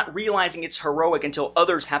thing and not realizing it's heroic until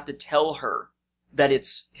others have to tell her that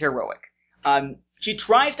it's heroic. She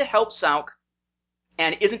tries to help Sauk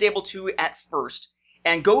and isn't able to at first,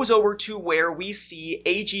 and goes over to where we see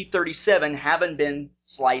AG-37 having been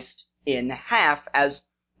sliced in half, as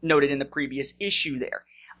noted in the previous issue there.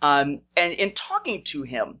 And in talking to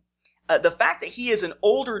him, the fact that he is an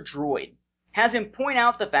older droid has him point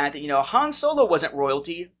out the fact that, Han Solo wasn't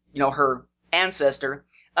royalty, her ancestor.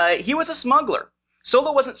 He was a smuggler.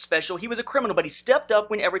 Solo wasn't special. He was a criminal, but he stepped up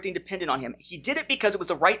when everything depended on him. He did it because it was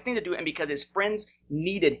the right thing to do and because his friends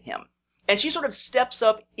needed him. And she sort of steps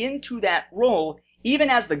up into that role, even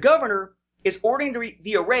as the governor is ordering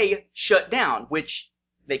the array shut down, which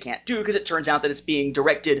they can't do because it turns out that it's being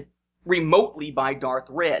directed remotely by Darth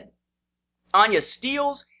Red. Anya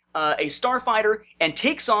steals a starfighter and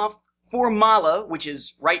takes off for Mala, which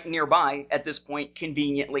is right nearby at this point,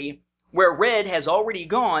 conveniently, where Red has already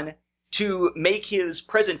gone to make his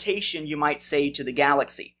presentation, you might say, to the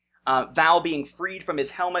galaxy. Val being freed from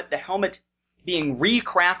his helmet, the helmet being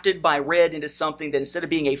recrafted by Red into something that, instead of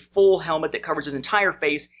being a full helmet that covers his entire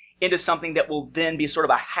face, into something that will then be sort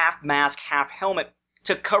of a half mask, half helmet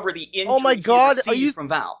to cover the injury he received from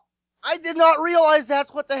Val. I did not realize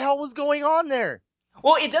that's what the hell was going on there.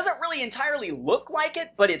 Well, it doesn't really entirely look like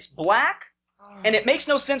it, but it's black, and it makes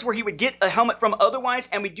no sense where he would get a helmet from otherwise,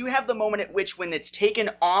 and we do have the moment at which, when it's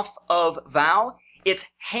taken off of Val, it's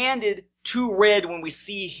handed to Red when we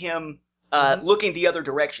see him looking the other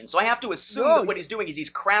direction. So I have to assume that what he's doing is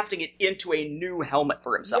he's crafting it into a new helmet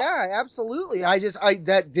for himself. Yeah, absolutely.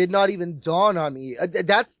 That did not even dawn on me.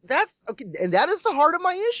 That's okay, and that is the heart of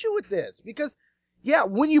my issue with this, because yeah,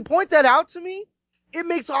 when you point that out to me, it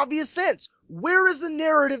makes obvious sense. Where is the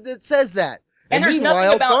narrative that says that? And there's meanwhile,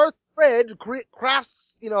 nothing about Darth Red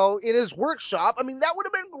crafts, in his workshop. I mean, that would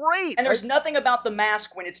have been great. And there's nothing about the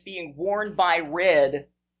mask when it's being worn by Red.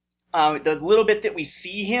 The little bit that we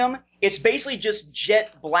see him, it's basically just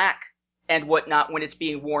jet black and whatnot when it's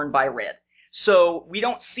being worn by Red. So we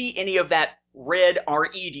don't see any of that red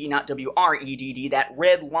R-E-D, not W-R-E-D-D, that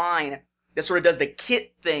red line that sort of does the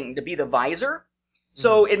kit thing to be the visor.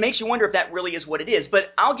 So it makes you wonder if that really is what it is.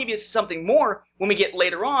 But I'll give you something more when we get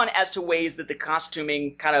later on as to ways that the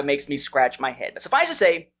costuming kind of makes me scratch my head. But suffice to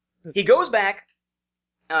say, he goes back.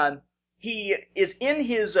 He is in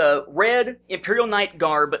his red Imperial Knight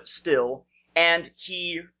garb still, and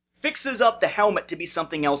he fixes up the helmet to be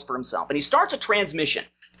something else for himself. And he starts a transmission.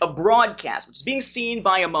 a broadcast, which is being seen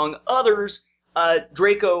by, among others,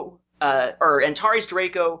 Draco, or Antares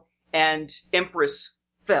Draco and Empress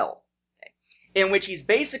Fel, in which he's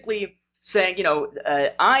basically saying,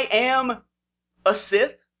 I am a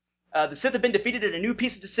Sith. The Sith have been defeated and a new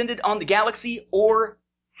peace has descended on the galaxy, or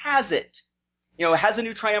has it? Has a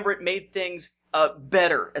new triumvirate made things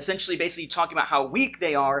better? Essentially, basically talking about how weak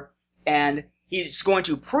they are, and he's going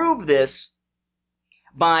to prove this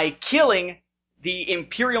by killing the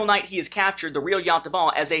Imperial Knight he has captured, the real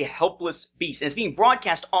Yaldabaoth, as a helpless beast. And it's being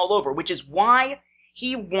broadcast all over, which is why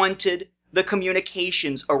he wanted the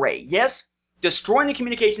communications array. Yes, destroying the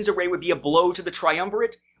communications array would be a blow to the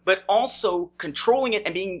Triumvirate, but also controlling it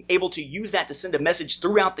and being able to use that to send a message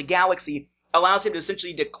throughout the galaxy allows him to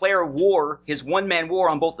essentially declare war, his one-man war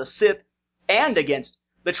on both the Sith and against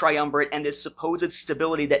the Triumvirate and this supposed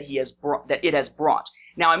stability that it has brought.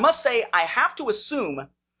 Now, I must say, I have to assume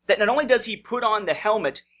that not only does he put on the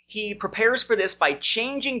helmet, he prepares for this by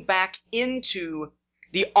changing back into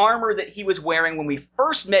the armor that he was wearing when we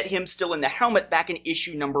first met him still in the helmet back in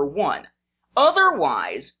issue number 1.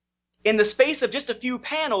 Otherwise, in the space of just a few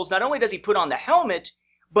panels, not only does he put on the helmet,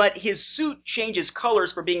 but his suit changes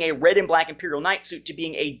colors from being a red and black Imperial Knight suit to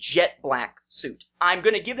being a jet black suit. I'm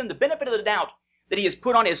going to give them the benefit of the doubt that he has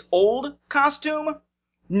put on his old costume,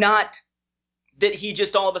 not that he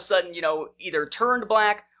just all of a sudden, either turned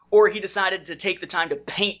black or he decided to take the time to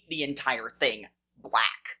paint the entire thing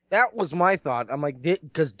black. That was my thought. I'm like, did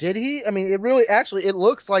he? I mean, it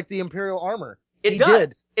looks like the Imperial armor. It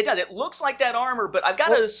does. It looks like that armor, but I've got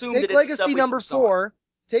to assume that it's Legacy number 4.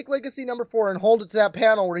 Take Legacy number 4 and hold it to that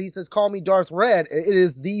panel where he says, "Call me Darth Red." It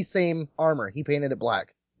is the same armor. He painted it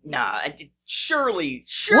black. Nah, surely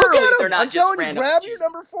Look at they're him. not I'm just telling you, random. grab your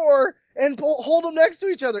number 4 and hold them next to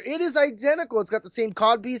each other. It is identical. It's got the same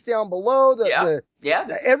codpiece down below.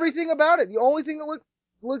 Everything about it. The only thing that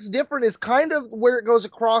looks different is kind of where it goes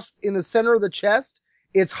across in the center of the chest.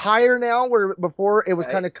 It's higher now, where before it was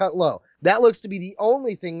kind of cut low. That looks to be the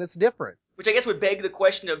only thing that's different. Which I guess would beg the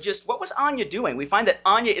question of just what was Anya doing? We find that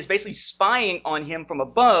Anya is basically spying on him from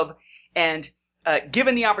above, and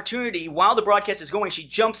given the opportunity, while the broadcast is going, she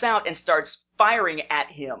jumps out and starts firing at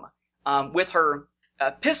him with her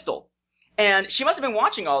pistol. And she must have been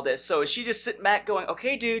watching all this, so she's just sitting back going,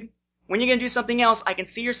 "Okay, dude, when are you going to do something else? I can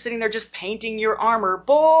see you're sitting there just painting your armor.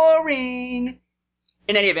 Boring."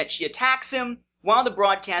 In any event, she attacks him while the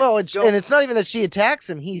broadcast is going. And it's not even that she attacks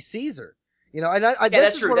him, he sees her.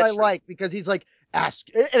 This is what I like, because he's like, ask,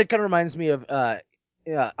 and it kind of reminds me of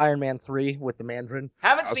Iron Man 3 with the Mandarin.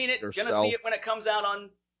 Haven't seen it, gonna see it when it comes out on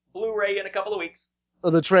Blu-ray in a couple of weeks.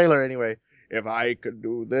 The trailer, anyway. If I could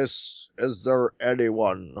do this, is there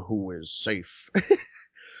anyone who is safe?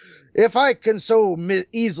 If I can so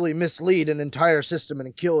easily mislead an entire system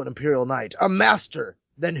and kill an Imperial Knight, a master,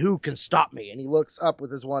 then who can stop me? And he looks up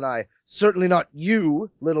with his one eye. Certainly not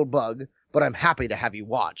you, little bug, but I'm happy to have you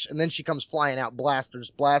watch. And then she comes flying out,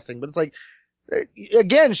 blasters blasting. But it's like,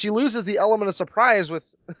 again, she loses the element of surprise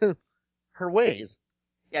with her ways.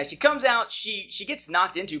 Yeah, she comes out, she gets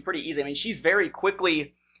knocked into pretty easily. I mean, she's very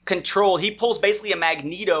quickly controlled. He pulls basically a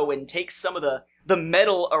Magneto and takes some of the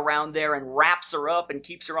metal around there and wraps her up and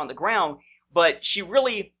keeps her on the ground. But she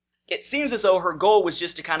really, it seems as though her goal was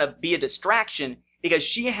just to kind of be a distraction, because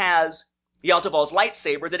she has Yaldabaoth's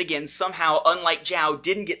lightsaber that, again, somehow, unlike Zhao,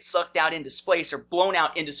 didn't get sucked out into space or blown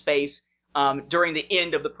out into space during the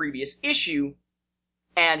end of the previous issue.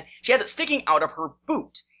 And she has it sticking out of her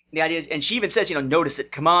boot. The idea is, and she even says, notice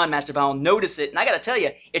it. Come on, Master Val, notice it. And I gotta tell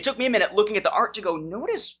you, it took me a minute looking at the art to go,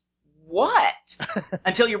 notice what?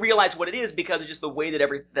 Until you realize what it is, because of just the way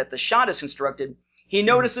that the shot is constructed. He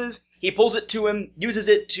notices, he pulls it to him, uses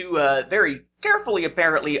it to very carefully,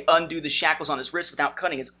 apparently, undo the shackles on his wrist without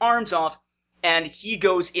cutting his arms off, and he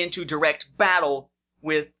goes into direct battle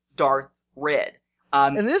with Darth Red.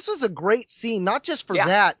 And this was a great scene, not just for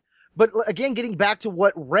that, but again, getting back to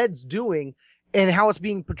what Red's doing and how it's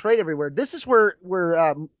being portrayed everywhere. This is where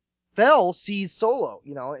Fel sees Solo,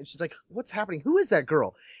 and she's like, what's happening? Who is that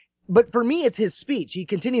girl? But for me, it's his speech. He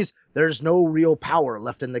continues, "There's no real power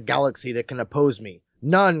left in the galaxy that can oppose me.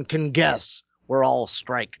 None can guess where I'll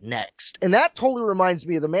strike next." And that totally reminds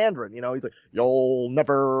me of the Mandarin. He's like, "You'll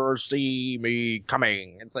never see me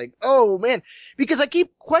coming." It's like, oh man, because I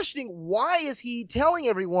keep questioning, why is he telling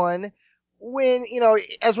everyone when,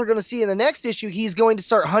 as we're going to see in the next issue, he's going to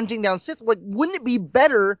start hunting down Sith? Like, wouldn't it be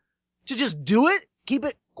better to just do it? Keep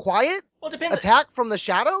it quiet? Well, it depends. Attack from the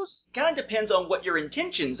shadows? Kind of depends on what your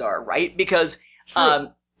intentions are, right? Because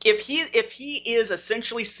if he is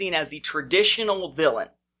essentially seen as the traditional villain,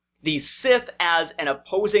 the Sith as an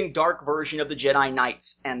opposing dark version of the Jedi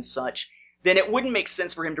Knights and such, then it wouldn't make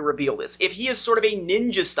sense for him to reveal this. If he is sort of a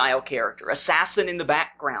ninja-style character, assassin in the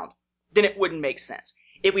background, then it wouldn't make sense.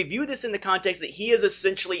 If we view this in the context that he is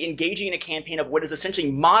essentially engaging in a campaign of what is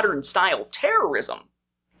essentially modern-style terrorism,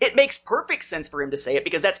 it makes perfect sense for him to say it,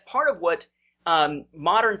 because that's part of what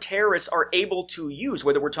modern terrorists are able to use,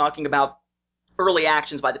 whether we're talking about early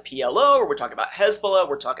actions by the PLO, or we're talking about Hezbollah,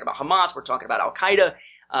 we're talking about Hamas, we're talking about Al-Qaeda.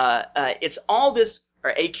 It's all this,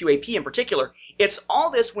 or AQAP in particular, it's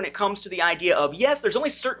all this when it comes to the idea of, yes, there's only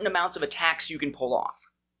certain amounts of attacks you can pull off.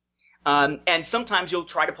 And sometimes you'll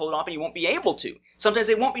try to pull it off and you won't be able to. Sometimes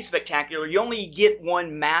they won't be spectacular. You only get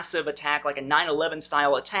one massive attack, like a 9/11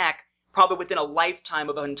 style attack, probably within a lifetime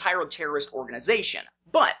of an entire terrorist organization.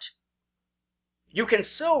 But you can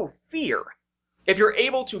sow fear if you're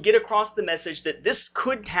able to get across the message that this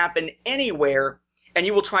could happen anywhere, and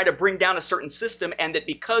you will try to bring down a certain system, and that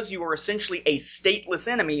because you are essentially a stateless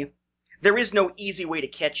enemy, there is no easy way to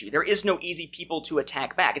catch you. There is no easy people to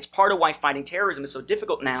attack back. It's part of why fighting terrorism is so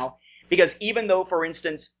difficult now, because even though, for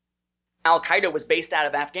instance, Al-Qaeda was based out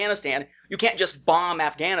of Afghanistan, you can't just bomb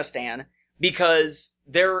Afghanistan, because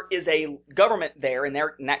there is a government there, and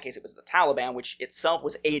in that case it was the Taliban, which itself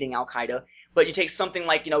was aiding Al-Qaeda. But you take something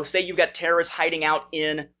like, say you've got terrorists hiding out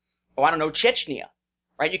in, Chechnya,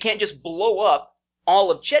 right? You can't just blow up all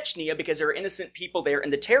of Chechnya because there are innocent people there,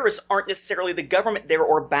 and the terrorists aren't necessarily the government there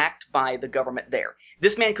or backed by the government there.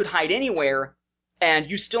 This man could hide anywhere, and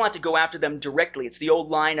you still have to go after them directly. It's the old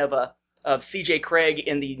line of C.J. Craig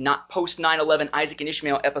in the post 9/11 Isaac and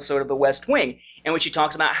Ishmael episode of The West Wing, in which he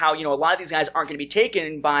talks about how, a lot of these guys aren't going to be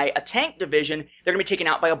taken by a tank division. They're going to be taken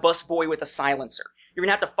out by a busboy with a silencer. You're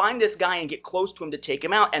going to have to find this guy and get close to him to take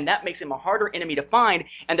him out, and that makes him a harder enemy to find.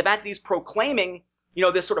 And the fact that he's proclaiming,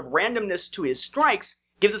 this sort of randomness to his strikes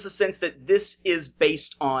gives us a sense that this is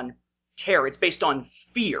based on terror. It's based on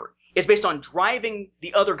fear. It's based on driving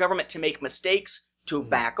the other government to make mistakes, to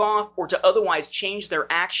back off, or to otherwise change their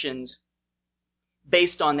actions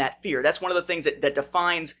based on that fear. That's one of the things that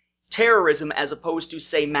defines terrorism as opposed to,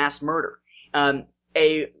 say, mass murder.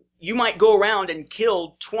 You might go around and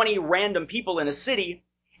kill 20 random people in a city,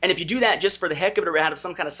 and if you do that just for the heck of it or out of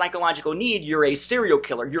some kind of psychological need, you're a serial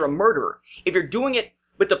killer, you're a murderer. If you're doing it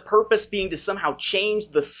with the purpose being to somehow change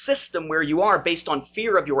the system where you are based on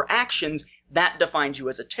fear of your actions, that defines you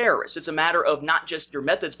as a terrorist. It's a matter of not just your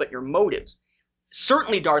methods, but your motives.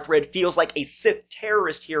 Certainly Darth Red feels like a Sith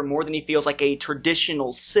terrorist here more than he feels like a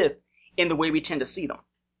traditional Sith in the way we tend to see them.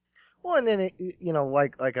 Well, and then,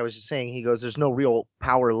 like I was just saying, he goes, there's no real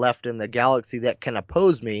power left in the galaxy that can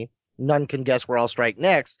oppose me. None can guess where I'll strike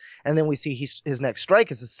next. And then we see his next strike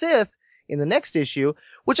is a Sith in the next issue,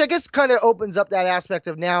 which I guess kind of opens up that aspect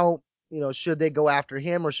of now, should they go after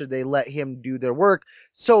him or should they let him do their work?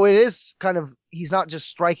 So it is kind of, he's not just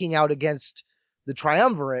striking out against the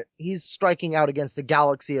Triumvirate, he's striking out against the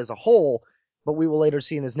galaxy as a whole. But we will later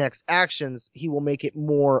see in his next actions, he will make it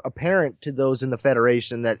more apparent to those in the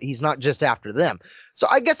Federation that he's not just after them. So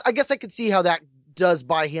I guess I could see how that does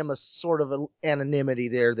buy him a sort of anonymity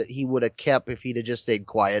there that he would have kept if he'd have just stayed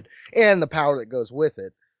quiet, and the power that goes with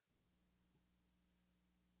it.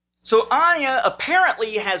 So Anya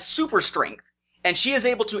apparently has super strength, and she is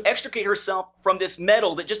able to extricate herself from this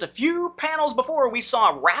metal that just a few panels before we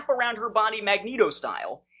saw wrap around her body Magneto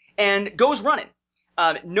style, and goes running.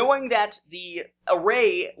 Knowing that the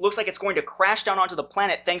array looks like it's going to crash down onto the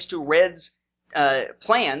planet thanks to Red's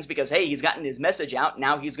plans, because, hey, he's gotten his message out,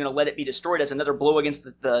 now he's going to let it be destroyed as another blow against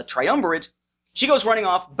the Triumvirate, she goes running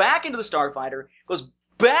off back into the Starfighter, goes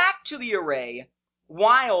back to the array,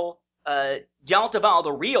 while Yaltaval,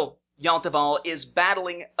 the real Yaltaval, is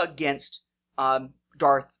battling against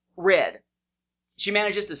Darth Red. She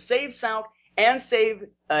manages to save Sauk and save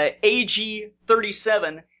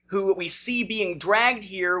AG-37, who we see being dragged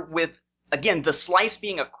here with, again, the slice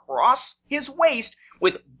being across his waist,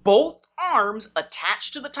 with both arms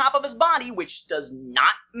attached to the top of his body, which does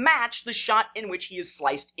not match the shot in which he is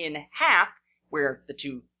sliced in half, where the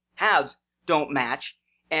two halves don't match.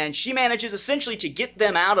 And she manages essentially to get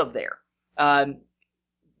them out of there.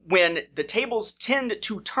 When the tables tend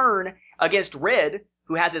to turn against Red,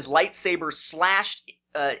 who has his lightsaber slashed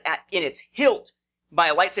in its hilt by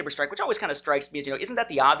a lightsaber strike, which always kind of strikes me as, isn't that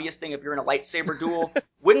the obvious thing if you're in a lightsaber duel?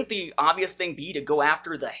 Wouldn't the obvious thing be to go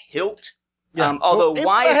after the hilt? Yeah. Although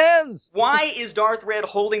why is Darth Red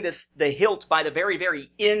holding the hilt by the very, very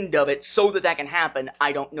end of it so that can happen?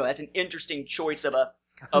 I don't know. That's an interesting choice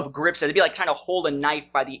of grips. It'd be like trying to hold a knife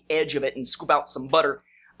by the edge of it and scoop out some butter.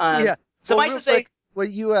 Suffice to say,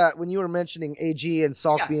 when you were mentioning AG and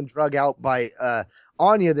Salk Yeah. being drug out by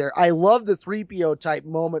Anya there, I love the 3PO type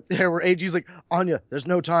moment there where AG's like, Anya, there's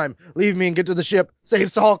no time. Leave me and get to the ship. Save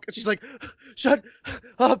Salk. And she's like, shut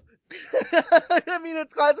up. I mean,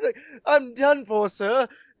 it's classic. Like, I'm done for, sir.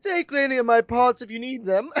 Take any of my parts if you need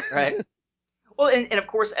them. Right. Well, and of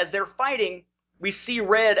course, as they're fighting, we see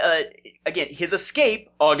Red, again, his escape,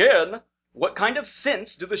 again. What kind of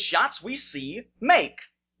sense do the shots we see make?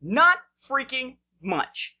 Not freaking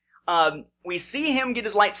much. We see him get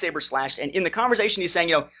his lightsaber slashed, and in the conversation he's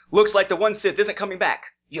saying, looks like the one Sith isn't coming back.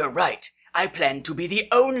 You're right. I plan to be the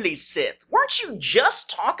only Sith. Weren't you just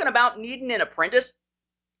talking about needing an apprentice?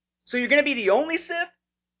 So you're gonna be the only Sith?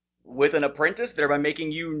 With an apprentice, thereby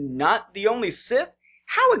making you not the only Sith?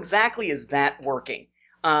 How exactly is that working?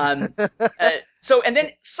 And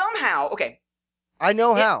then somehow, okay. I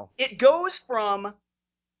know how. It goes from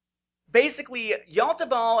basically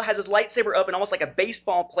Yaltaval has his lightsaber up in almost like a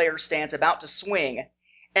baseball player stance about to swing,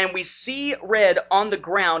 and we see Red on the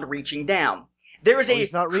ground reaching down. There is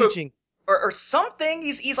he's not reaching. Or something.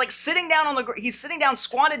 He's like sitting down he's sitting down,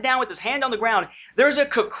 squatted down with his hand on the ground. There's a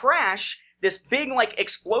crash, this big like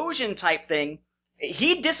explosion type thing.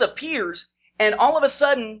 He disappears, and all of a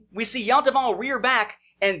sudden we see Yaltaval rear back,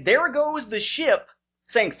 and there goes the ship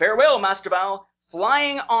saying farewell, Master Val,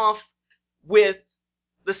 flying off with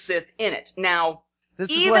the Sith in it. Now,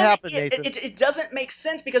 this is what happened, Nathan. It doesn't make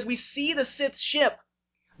sense because we see the Sith ship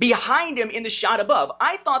behind him in the shot above.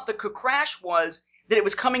 I thought the crash was that it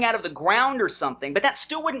was coming out of the ground or something, but that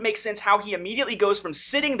still wouldn't make sense how he immediately goes from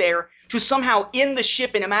sitting there to somehow in the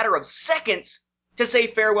ship in a matter of seconds to say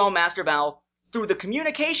farewell, Master Val, through the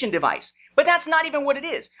communication device. But that's not even what it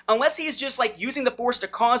is. Unless he is just like using the Force to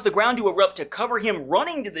cause the ground to erupt to cover him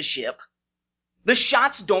running to the ship, the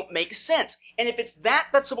shots don't make sense. And if it's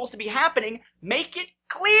that's supposed to be happening, make it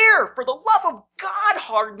clear. For the love of God,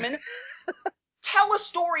 Hardman, tell a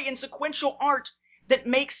story in sequential art that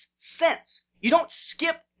makes sense. You don't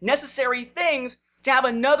skip necessary things to have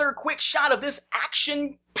another quick shot of this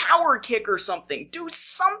action power kick or something. Do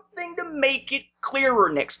something to make it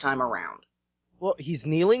clearer next time around. Well, he's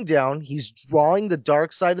kneeling down. He's drawing the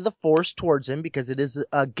dark side of the Force towards him because it is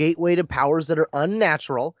a gateway to powers that are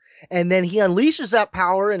unnatural. And then he unleashes that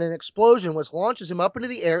power in an explosion, which launches him up into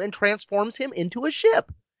the air and transforms him into a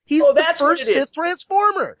ship. He's the first Sith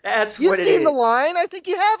transformer. That's what it is. You've seen the line. I think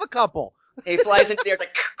you have a couple. He flies into the air. It's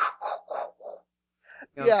like...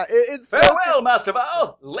 Yeah, it's farewell, so Master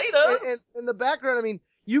Val. Later. In the background, I mean,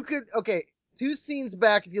 you could... Okay, 2 scenes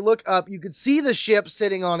back, if you look up, you could see the ship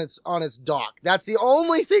sitting on its dock. That's the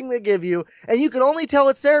only thing they give you, and you can only tell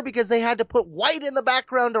it's there because they had to put white in the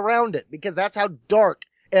background around it, because that's how dark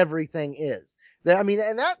everything is. I mean,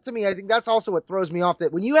 and that, to me, I think that's also what throws me off,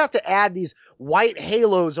 that when you have to add these white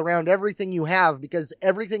halos around everything you have because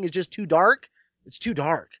everything is just too dark, it's too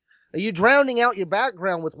dark. You're drowning out your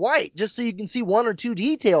background with white just so you can see 1 or 2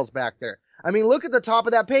 details back there. I mean, look at the top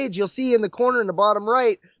of that page. You'll see in the corner in the bottom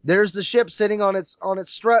right, there's the ship sitting on its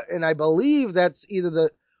strut, and I believe that's either the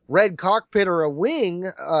red cockpit or a wing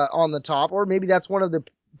on the top, or maybe that's one of the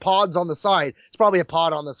pods on the side. It's probably a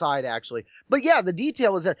pod on the side, actually. But yeah, the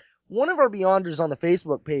detail is that one of our Beyonders on the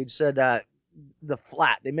Facebook page said the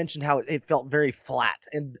flat. They mentioned how it felt very flat,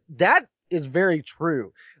 and that is very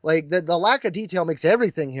true. Like the lack of detail makes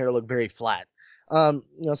everything here look very flat.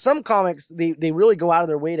 Some comics, they really go out of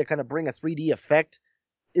their way to kind of bring a 3D effect,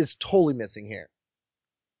 is totally missing here.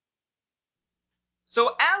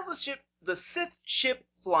 So as the Sith ship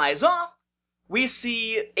flies off, we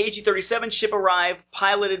see AG-37 ship arrive,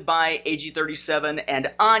 piloted by AG-37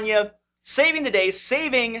 and Anya, saving the day,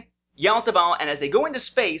 saving Yaltaval, and as they go into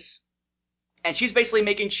space, and she's basically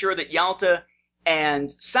making sure that Yalta and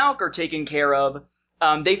Salk are taken care of,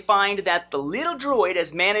 they find that the little droid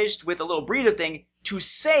has managed, with a little breather thing, to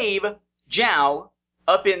save Zhao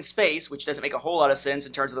up in space, which doesn't make a whole lot of sense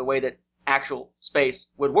in terms of the way that actual space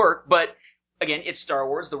would work. But again, it's Star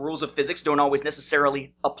Wars. The rules of physics don't always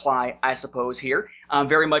necessarily apply, I suppose, here.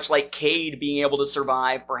 Very much like Cade being able to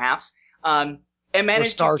survive, perhaps. And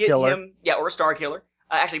managed to get him... Yeah, or a Star Killer.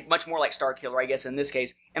 Actually, much more like Star Killer, I guess, in this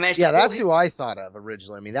case. And that's who I thought of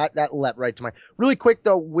originally. I mean, that leapt right to mind. Really quick,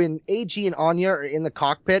 though, when AG and Anya are in the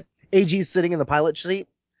cockpit, AG's sitting in the pilot seat,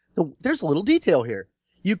 there's a little detail here.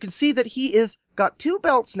 You can see that he is got 2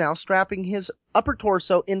 belts now strapping his upper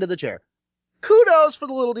torso into the chair. Kudos for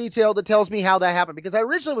the little detail that tells me how that happened, because I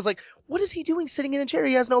originally was like, what is he doing sitting in the chair?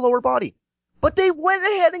 He has no lower body. But they went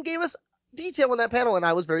ahead and gave us detail in that panel, and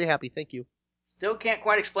I was very happy. Thank you. Still can't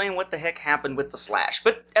quite explain what the heck happened with the slash,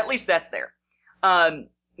 but at least that's there.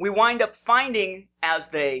 We wind up finding, as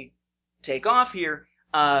they take off here,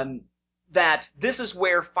 that this is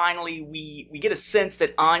where finally we get a sense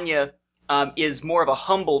that Anya is more of a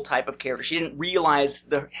humble type of character. She didn't realize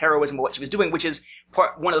the heroism of what she was doing, which is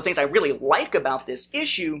one of the things I really like about this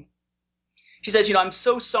issue. She says, I'm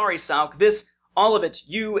so sorry, Sauk. All of it,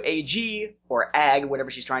 you, AG, or Ag, whatever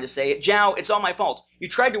she's trying to say. Zhao, it's all my fault. You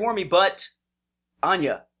tried to warn me, but...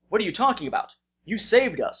 Anya, what are you talking about? You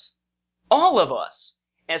saved us. All of us.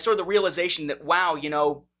 And it's sort of the realization that, wow,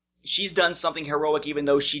 she's done something heroic even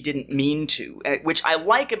though she didn't mean to, which I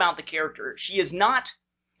like about the character. She's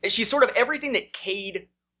sort of everything that Cade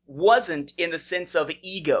wasn't in the sense of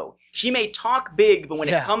ego. She may talk big, but when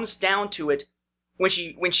it comes down to it, when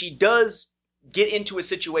she does get into a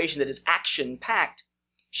situation that is action-packed,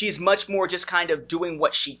 she's much more just kind of doing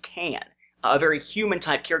what she can. A very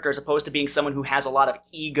human-type character as opposed to being someone who has a lot of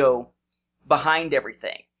ego behind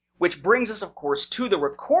everything. Which brings us, of course, to the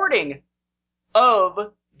recording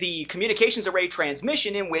of the communications array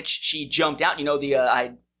transmission in which she jumped out.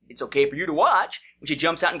 It's okay for you to watch. When she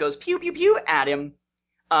jumps out and goes pew, pew, pew at him,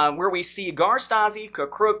 where we see Gar Stasi,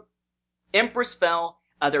 Krook, Empress Fel.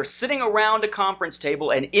 They're sitting around a conference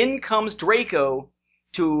table, and in comes Draco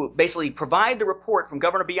to basically provide the report from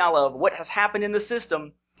Governor Biala of what has happened in the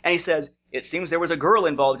system. And he says, it seems there was a girl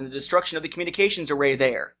involved in the destruction of the communications array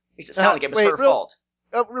there. He says, sound like it was her fault.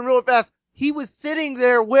 Real fast. He was sitting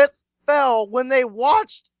there with Fel when they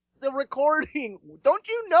watched the recording. Don't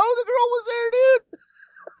you know the girl was there, dude?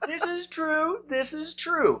 This is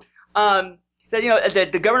true.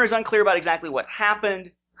 The governor's unclear about exactly what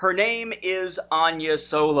happened. Her name is Anya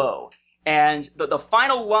Solo. And the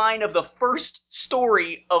final line of the first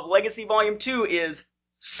story of Legacy Volume 2 is,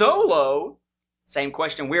 Solo? Same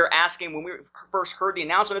question we were asking when we first heard the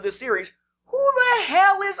announcement of this series. Who the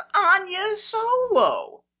hell is Anya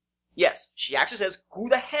Solo? Yes, she actually says, who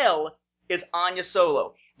the hell is Anya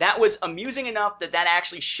Solo? That was amusing enough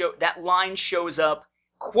that line shows up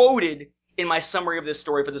quoted in my summary of this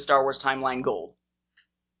story for the Star Wars Timeline Gold.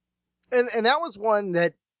 And that was one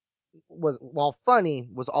that was, while funny,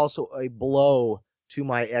 was also a blow to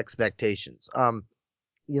my expectations.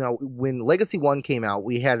 When Legacy 1 came out,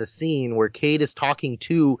 we had a scene where Cade is talking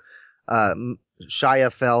to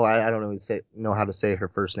Shia Fel. I don't know how to say her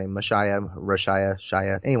first name.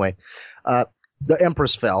 Rashaya. Anyway, the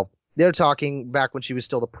Empress Fel. They're talking back when she was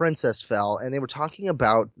still the Princess Fel, and they were talking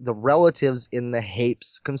about the relatives in the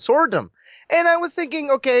Hapes consortium. And I was thinking,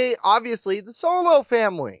 okay, obviously the Solo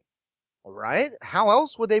family. All right, how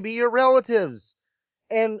else would they be your relatives?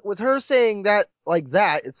 And with her saying that like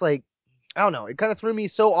that, it's like, I don't know, it kind of threw me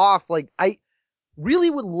so off. Like, I really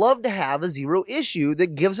would love to have a Zero issue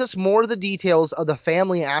that gives us more of the details of the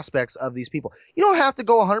family aspects of these people. You don't have to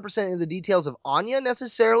go 100% into the details of Anya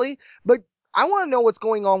necessarily, but I want to know what's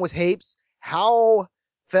going on with Hapes, how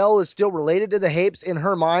Fel is still related to the Hapes in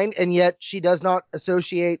her mind, and yet she does not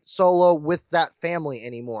associate Solo with that family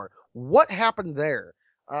anymore. What happened there?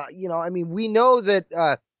 We know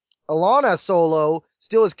that Alana Solo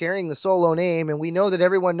still is carrying the Solo name, and we know that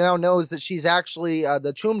everyone now knows that she's actually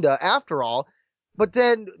the Chumda after all, but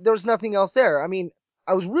then there's nothing else there. I mean,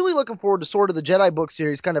 I was really looking forward to sort of the Jedi book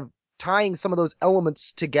series kind of tying some of those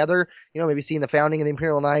elements together, maybe seeing the founding of the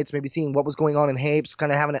Imperial Knights, maybe seeing what was going on in Hapes,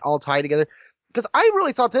 kind of having it all tied together, because I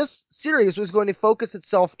really thought this series was going to focus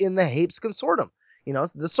itself in the Hapes consortium.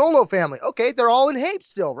 The Solo family. Okay, they're all in Hapes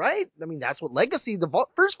still, right? I mean, that's what Legacy, the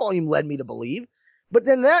first volume, led me to believe. But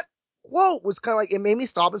then that quote was kind of like, it made me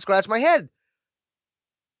stop and scratch my head.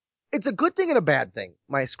 It's a good thing and a bad thing,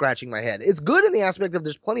 my scratching my head. It's good in the aspect of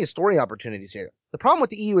there's plenty of story opportunities here. The problem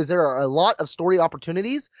with the EU is there are a lot of story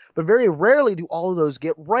opportunities, but very rarely do all of those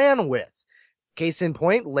get ran with. Case in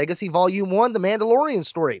point, Legacy Volume 1, The Mandalorian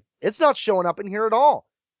story. It's not showing up in here at all.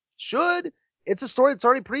 Should. It's a story that's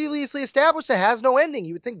already previously established that has no ending.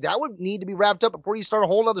 You would think that would need to be wrapped up before you start a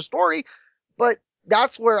whole other story. But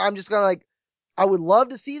that's where I'm just kind of like, I would love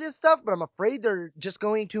to see this stuff, but I'm afraid they're just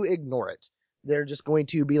going to ignore it. They're just going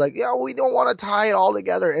to be like, yeah, we don't want to tie it all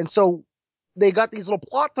together. And so they got these little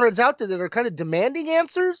plot threads out there that are kind of demanding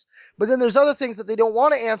answers, but then there's other things that they don't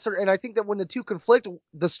want to answer. And I think that when the two conflict,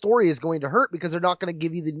 the story is going to hurt because they're not going to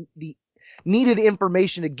give you the needed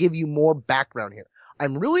information to give you more background here.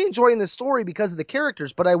 I'm really enjoying this story because of the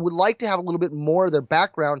characters, but I would like to have a little bit more of their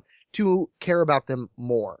background to care about them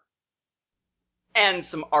more. And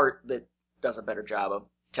some art that does a better job of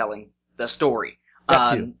telling the story.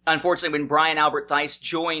 That too. Unfortunately, when Brian Albert Theis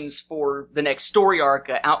joins for the next story arc,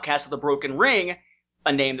 Outcast of the Broken Ring,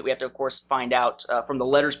 a name that we have to, of course, find out from the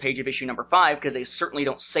letters page of issue number 5, because they certainly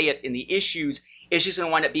don't say it in the issues, it's just going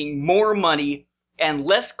to wind up being more money and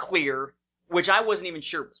less clear, which I wasn't even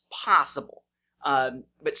sure was possible.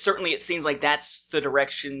 But certainly it seems like that's the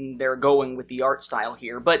direction they're going with the art style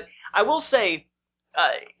here. But I will say,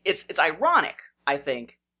 it's ironic, I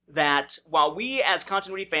think, that while we as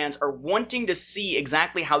continuity fans are wanting to see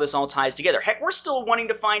exactly how this all ties together, heck, we're still wanting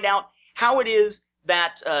to find out how it is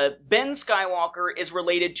that Ben Skywalker is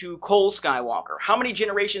related to Cole Skywalker. How many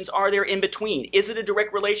generations are there in between? Is it a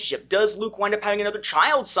direct relationship? Does Luke wind up having another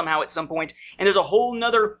child somehow at some point? And there's a whole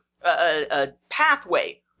nother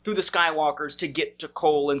pathway through the Skywalkers to get to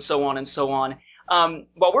Cole, and so on and so on.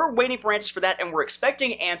 While we're waiting for answers for that, and we're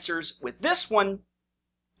expecting answers with this one,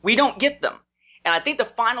 we don't get them. And I think the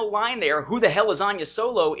final line there, who the hell is Anya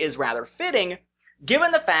Solo, is rather fitting,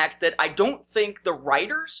 given the fact that I don't think the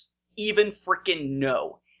writers even freaking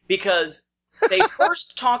know. Because they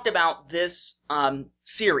first talked about this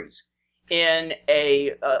series in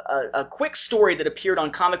a quick story that appeared on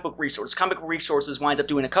Comic Book Resources. Comic Book Resources winds up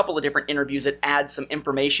doing a couple of different interviews that add some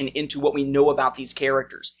information into what we know about these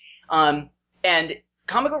characters. And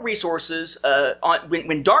Comic Book Resources,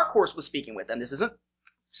 when Dark Horse was speaking with them, this isn't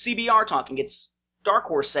CBR talking, it's Dark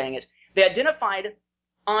Horse saying it, they identified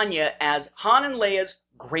Anya as Han and Leia's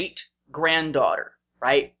great-granddaughter,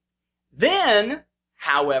 right? Then,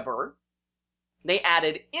 however, they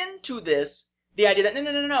added into this the idea that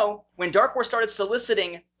no. When Dark Horse started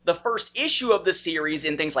soliciting the first issue of the series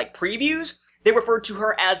in things like previews, they referred to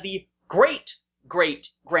her as the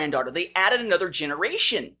great-great-granddaughter. They added another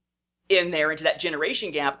generation in there into that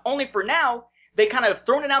generation gap, only for now, they kind of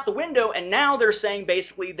thrown it out the window, and now they're saying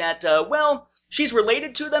basically that, well, she's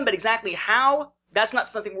related to them, but exactly how, that's not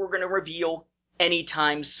something we're going to reveal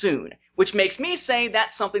anytime soon. Which makes me say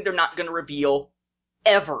that's something they're not going to reveal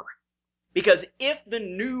ever. Because if the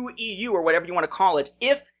new EU, or whatever you want to call it,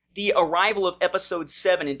 if the arrival of Episode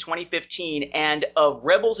 7 in 2015 and of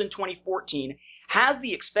Rebels in 2014 has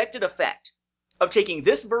the expected effect of taking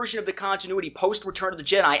this version of the continuity post-Return of the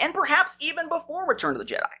Jedi, and perhaps even before Return of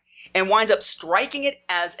the Jedi, and winds up striking it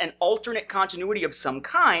as an alternate continuity of some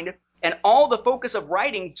kind, and all the focus of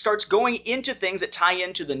writing starts going into things that tie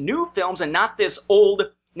into the new films and not this old,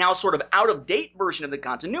 now sort of out-of-date version of the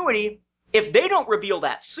continuity, if they don't reveal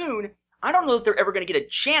that soon, I don't know if they're ever going to get a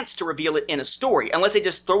chance to reveal it in a story, unless they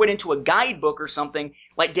just throw it into a guidebook or something,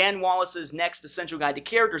 like Dan Wallace's next Essential Guide to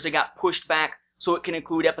Characters that got pushed back so it can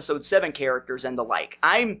include Episode 7 characters and the like.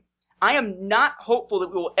 I am not hopeful that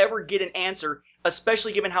we will ever get an answer,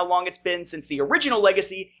 especially given how long it's been since the original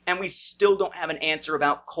Legacy, and we still don't have an answer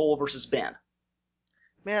about Cole versus Ben.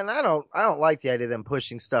 Man, I don't like the idea of them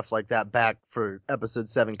pushing stuff like that back for Episode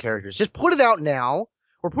 7 characters. Just put it out now,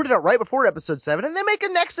 or put it out right before Episode 7, and then make a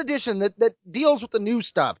next edition that deals with the new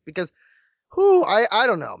stuff, because, I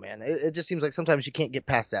don't know, man. It just seems like sometimes you can't get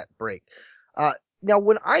past that break. Now,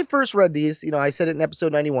 when I first read these, I said it in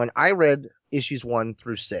episode 91, I read issues 1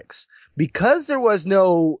 through 6. Because there was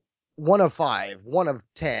no 1 of 5, 1 of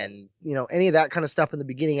 10, any of that kind of stuff in the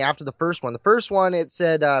beginning after the first one. The first one, it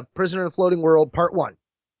said, Prisoner in the Floating World, Part 1.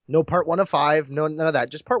 No Part 1 of 5, no, none of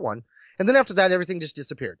that, just Part 1. And then after that, everything just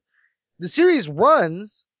disappeared. The series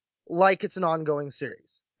runs like it's an ongoing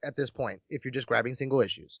series at this point, if you're just grabbing single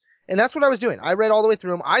issues. And that's what I was doing. I read all the way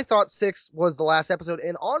through them. I thought 6 was the last episode,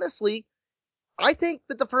 and honestly, I think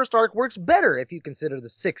that the first arc works better if you consider the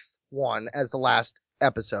 6th one as the last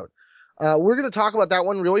episode. We're going to talk about that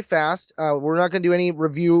one really fast. We're not going to do any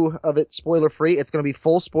review of it spoiler-free. It's going to be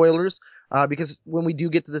full spoilers, because when we do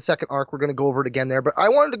get to the second arc, we're going to go over it again there. But I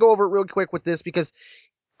wanted to go over it real quick with this because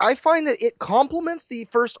I find that it complements the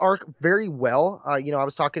first arc very well. I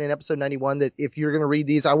was talking in episode 91 that if you're going to read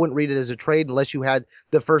these, I wouldn't read it as a trade unless you had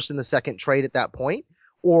the first and the second trade at that point,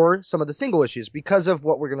 or some of the single issues, because of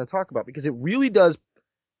what we're going to talk about, because it really does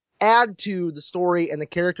add to the story and the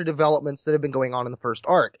character developments that have been going on in the first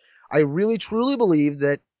arc. I really truly believe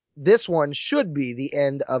that this one should be the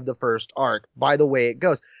end of the first arc by the way it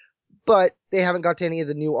goes, but they haven't got to any of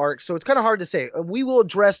the new arcs, so it's kind of hard to say. We will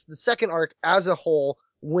address the second arc as a whole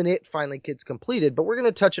when it finally gets completed, but we're going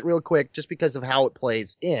to touch it real quick just because of how it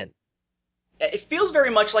plays in. It feels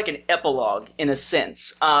very much like an epilogue in a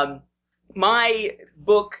sense. My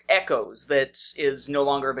book Echoes, that is no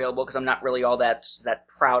longer available because I'm not really all that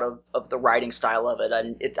proud of the writing style of it.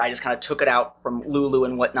 I just kind of took it out from Lulu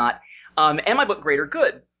and whatnot. And my book Greater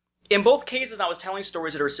Good. In both cases, I was telling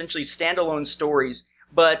stories that are essentially standalone stories,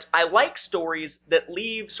 but I like stories that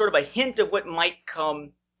leave sort of a hint of what might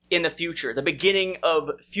come in the future, the beginning of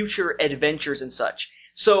future adventures and such.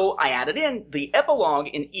 So I added in the epilogue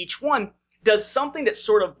in each one, does something that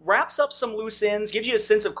sort of wraps up some loose ends, gives you a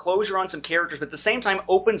sense of closure on some characters, but at the same time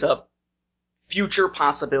opens up future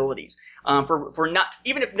possibilities. For not,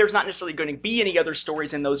 even if there's not necessarily going to be any other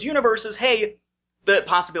stories in those universes, hey, the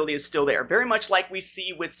possibility is still there. Very much like we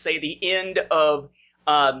see with, say, the end of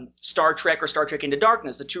Star Trek or Star Trek Into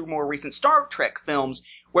Darkness, the two more recent Star Trek films,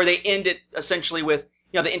 where they end it essentially with,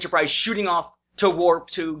 the Enterprise shooting off to warp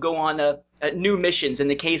to go on new missions. In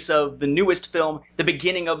the case of the newest film, the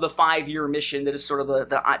beginning of the 5-year mission that is sort of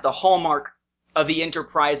the hallmark of the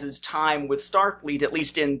Enterprise's time with Starfleet, at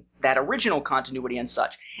least in that original continuity and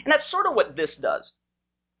such. And that's sort of what this does.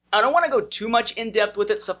 I don't want to go too much in depth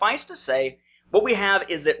with it. Suffice to say, what we have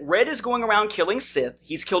is that Red is going around killing Sith.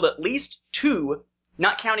 He's killed at least 2,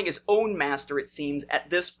 not counting his own master, it seems, at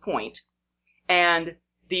this point. And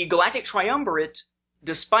the Galactic Triumvirate,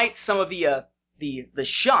 despite some of the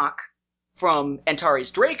shock from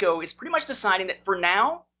Antares Draco, is pretty much deciding that for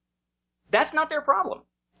now, that's not their problem.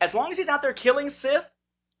 As long as he's out there killing Sith,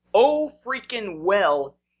 oh freaking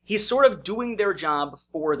well, he's sort of doing their job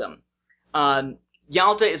for them.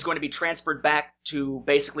 Yalta is going to be transferred back to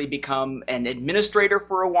basically become an administrator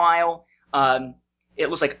for a while. It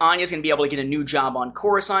looks like Anya's going to be able to get a new job on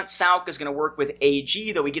Coruscant. Sauk is going to work with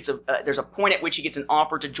AG, though he gets there's a point at which he gets an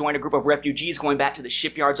offer to join a group of refugees going back to the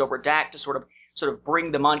shipyards over Dak to sort of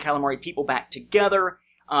bring the Mon Calamari people back together.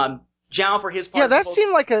 Zhao, for his part, yeah, that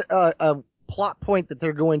seemed like a plot point that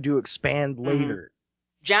they're going to expand later.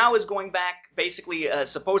 Zhao is going back, basically,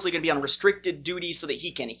 supposedly going to be on restricted duty so that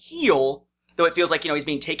he can heal, though it feels like, he's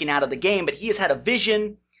being taken out of the game, but he has had a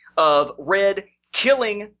vision of Red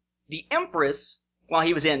killing the Empress while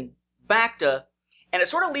he was in Bacta, and it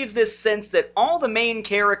sort of leaves this sense that all the main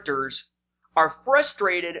characters are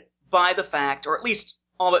frustrated by the fact, or at least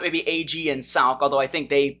all but maybe AG and Sauk, although I think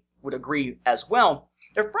they would agree as well,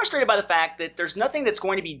 they're frustrated by the fact that there's nothing that's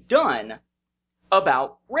going to be done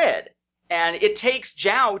about Red. And it takes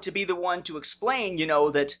Zhao to be the one to explain,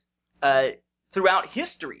 that throughout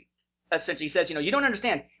history, essentially, he says, you don't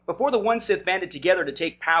understand. Before the one Sith banded together to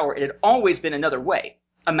take power, it had always been another way.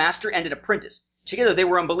 A master and an apprentice. Together they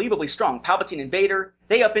were unbelievably strong. Palpatine and Vader,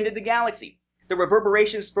 they upended the galaxy. The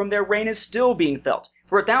reverberations from their reign is still being felt.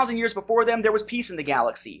 For 1,000 years before them, there was peace in the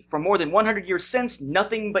galaxy. For more than 100 years since,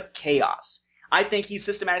 nothing but chaos. I think he's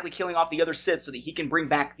systematically killing off the other Sith so that he can bring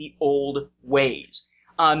back the old ways.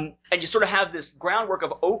 And you sort of have this groundwork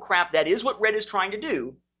of, oh crap, that is what Red is trying to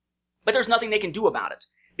do, but there's nothing they can do about it,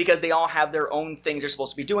 because they all have their own things they're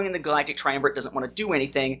supposed to be doing, and the Galactic Triumvirate doesn't want to do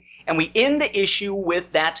anything. And we end the issue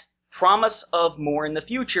with that promise of more in the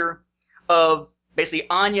future, of basically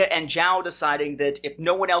Anya and Zhao deciding that if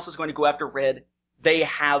no one else is going to go after Red, they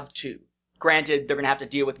have to. Granted, they're going to have to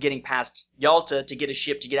deal with getting past Yalta to get a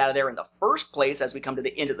ship to get out of there in the first place as we come to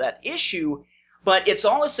the end of that issue, but it's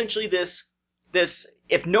all essentially this,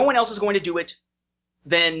 if no one else is going to do it,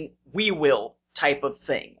 then we will type of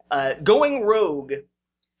thing. Going rogue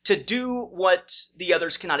to do what the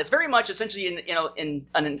others cannot. It's very much essentially in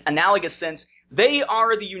an analogous sense. They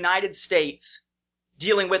are the United States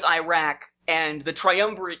dealing with Iraq, and the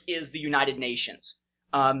Triumvirate is the United Nations.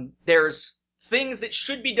 There's things that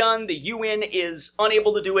should be done. The UN is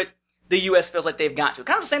unable to do it. The US feels like they've got to.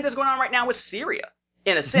 Kind of the same thing's going on right now with Syria,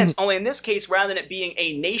 in a sense. Only in this case, rather than it being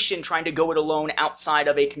a nation trying to go it alone outside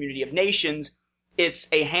of a community of nations, it's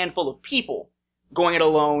a handful of people going it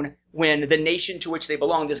alone when the nation to which they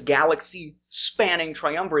belong, this galaxy-spanning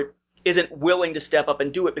triumvirate, isn't willing to step up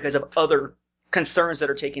and do it because of other concerns that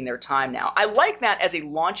are taking their time now. I like that as a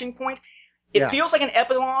launching point. It feels like an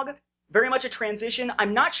epilogue, very much a transition.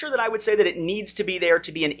 I'm not sure that I would say that it needs to be there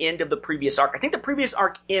to be an end of the previous arc. I think the previous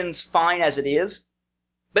arc ends fine as it is,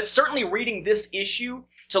 but certainly reading this issue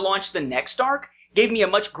to launch the next arc gave me a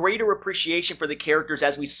much greater appreciation for the characters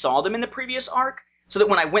as we saw them in the previous arc, so that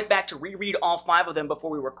when I went back to reread all 5 of them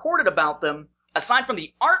before we recorded about them, aside from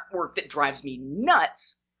the artwork that drives me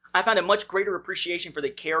nuts, I found a much greater appreciation for the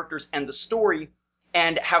characters and the story,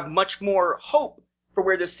 and have much more hope for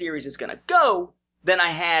where this series is going to go than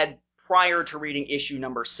I had prior to reading issue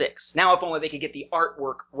number 6. Now, if only they could get the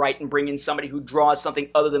artwork right and bring in somebody who draws something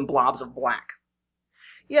other than blobs of black.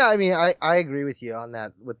 Yeah, I mean, I agree with you on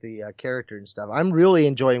that with the character and stuff. I'm really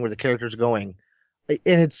enjoying where the character's going.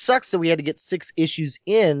 And it sucks that we had to get 6 issues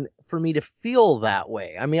in for me to feel that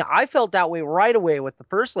way. I mean, I felt that way right away with the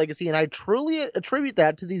first Legacy, and I truly attribute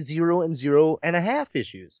that to the 0 and 0.5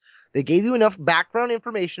 issues. They gave you enough background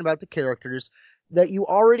information about the characters that you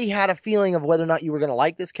already had a feeling of whether or not you were going to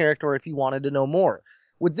like this character or if you wanted to know more.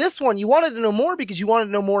 With this one, you wanted to know more because you wanted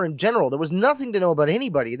to know more in general. There was nothing to know about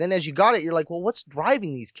anybody. Then as you got it, you're like, well, what's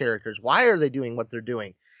driving these characters? Why are they doing what they're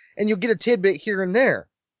doing? And you'll get a tidbit here and there.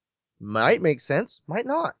 Might make sense, might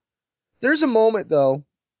not. There's a moment, though,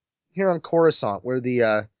 here on Coruscant where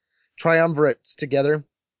the Triumvirate's together.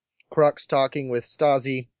 Crux talking with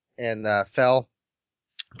Stasi and Fel.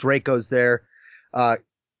 Draco's there.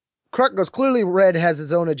 Kruk goes, clearly Red has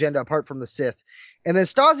his own agenda apart from the Sith. And then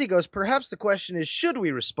Stasi goes, perhaps the question is, should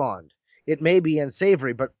we respond? It may be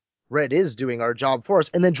unsavory, but Red is doing our job for us.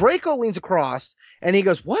 And then Draco leans across and he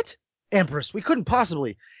goes, what? Empress, we couldn't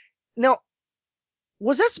possibly. Now,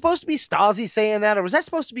 was that supposed to be Stasi saying that, or was that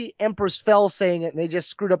supposed to be Empress Fell saying it and they just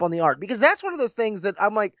screwed up on the art? Because that's one of those things that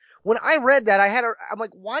I'm like, when I read that, I'm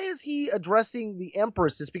like, why is he addressing the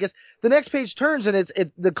Empress? It's because the next page turns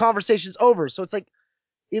and the conversation's over. So it's like,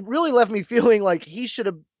 it really left me feeling like he should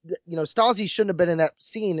have, Stasi shouldn't have been in that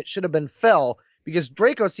scene. It should have been Fell, because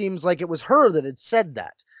Draco seems like it was her that had said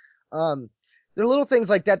that. There are little things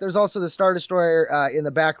like that. There's also the Star Destroyer in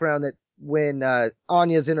the background that when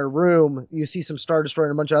Anya's in her room, you see some Star Destroyer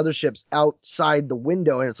and a bunch of other ships outside the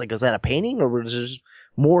window, and it's like, is that a painting or was there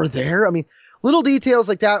more there? I mean, little details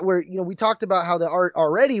like that where, we talked about how the art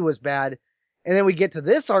already was bad, and then we get to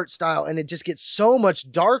this art style and it just gets so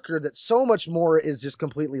much darker that so much more is just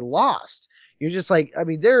completely lost. You're just like, I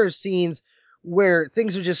mean, there are scenes where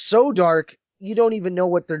things are just so dark, you don't even know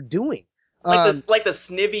what they're doing. Like the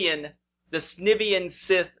Snivian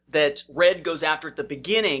Sith that Red goes after at the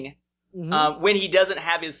beginning, when he doesn't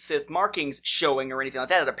have his Sith markings showing or anything like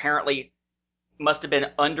that. It apparently must have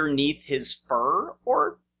been underneath his fur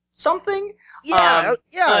or something.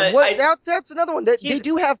 That's another one. They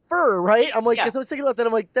do have fur, right? I'm like, because I was thinking about that.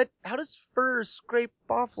 I'm like, how does fur scrape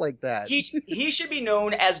off like that? He should be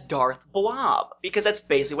known as Darth Blob, because that's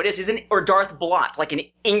basically what it is. Or Darth Blot, like an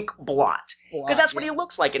ink blot. Because that's what he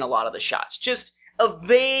looks like in a lot of the shots. Just a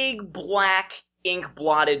vague black ink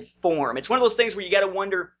blotted form. It's one of those things where you gotta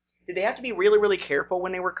wonder, did they have to be really, really careful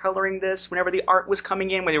when they were coloring this, whenever the art was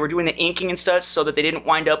coming in, when they were doing the inking and stuff, so that they didn't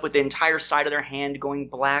wind up with the entire side of their hand going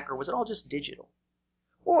black, or was it all just digital?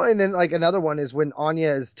 Well, and then like another one is when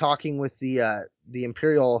Anya is talking with the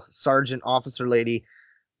Imperial Sergeant officer lady,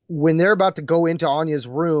 when they're about to go into Anya's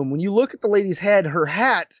room, when you look at the lady's head, her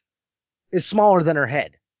hat is smaller than her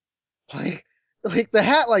head. Like the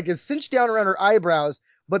hat is cinched down around her eyebrows,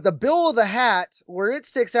 but the bill of the hat, where it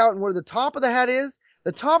sticks out and where the top of the hat is,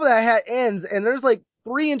 the top of that hat ends, and there's like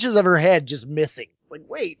 3 inches of her head just missing. Like,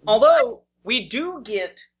 wait. Although, we do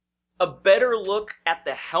get a better look at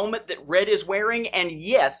the helmet that Red is wearing, and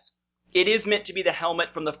yes, it is meant to be the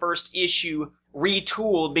helmet from the first issue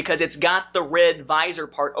retooled because it's got the red visor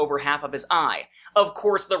part over half of his eye. Of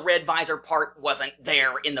course, the red visor part wasn't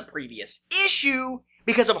there in the previous issue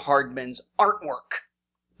because of Hardman's artwork.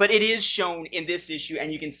 But it is shown in this issue,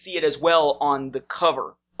 and you can see it as well on the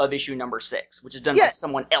cover of issue number 6, which is done by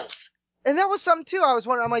someone else. And that was something too. I was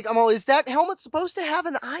wondering, is that helmet supposed to have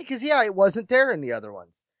an eye? Because it wasn't there in the other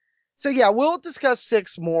ones. So we'll discuss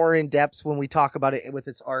 6 more in depth when we talk about it with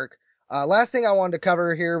its arc. Last thing I wanted to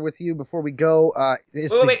cover here with you before we go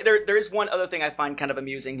is wait, there is one other thing I find kind of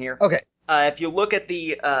amusing here. Okay. If you look at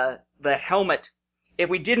the helmet, if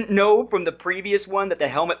we didn't know from the previous one that the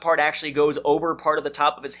helmet part actually goes over part of the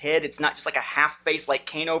top of his head, it's not just like a half face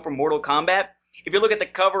like Kano from Mortal Kombat. If you look at the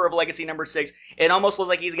cover of Legacy number 6, it almost looks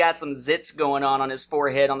like he's got some zits going on his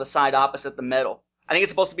forehead on the side opposite the metal. I think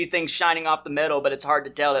it's supposed to be things shining off the metal, but it's hard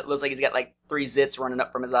to tell. It looks like he's got like 3 zits running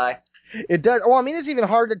up from his eye. It does. Well, it's even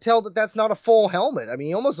hard to tell that that's not a full helmet.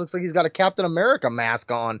 He almost looks like he's got a Captain America mask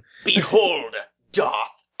on. Behold,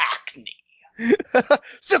 Darth Acne.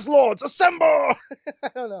 Sith Lords, assemble! I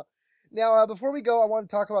don't know. Now, before we go, I want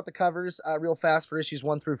to talk about the covers real fast for issues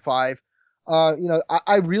 1 through 5.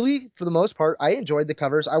 I really, for the most part, I enjoyed the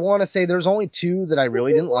covers. I want to say there's only 2 that I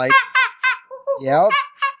really didn't like. Yep.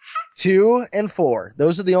 2 and 4.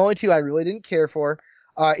 Those are the only 2 I really didn't care for.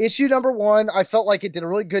 Issue number 1, I felt like it did a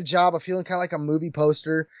really good job of feeling kind of like a movie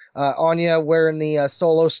poster. Anya wearing the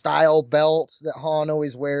Solo style belt that Han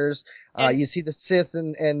always wears. You see the Sith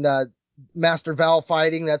and Master Val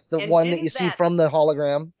fighting. That's the one that you see from the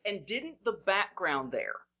hologram. And didn't the background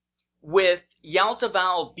there with Yalta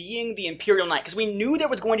Val being the Imperial Knight, because we knew there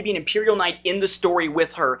was going to be an Imperial Knight in the story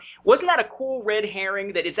with her, wasn't that a cool red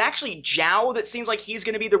herring that it's actually Zhao that seems like he's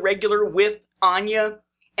going to be the regular with Anya?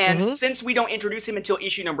 And since we don't introduce him until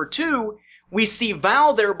issue number 2, we see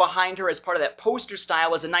Val there behind her as part of that poster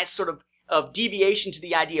style as a nice sort of deviation to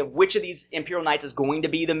the idea of which of these Imperial Knights is going to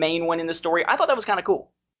be the main one in the story. I thought that was kind of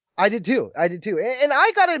cool. I did too. And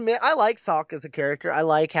I gotta admit, I like Sokka as a character. I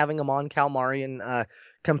like having him on Calmarian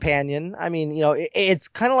companion. It's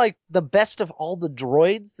kind of like the best of all the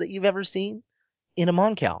droids that you've ever seen in a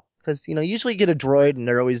Mon Cal. Because, usually you get a droid and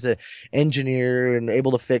they're always an engineer and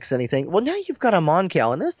able to fix anything. Well, now you've got a Mon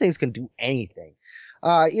Cal and those things can do anything.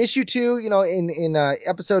 Issue 2, in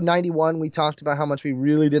episode 91, we talked about how much we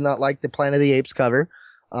really did not like the Planet of the Apes cover.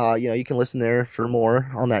 You can listen there for more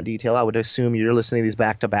on that detail. I would assume you're listening to these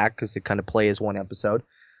back to back because they kind of play as one episode.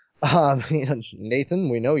 Nathan,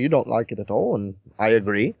 we know you don't like it at all, and I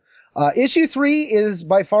agree. Issue 3 is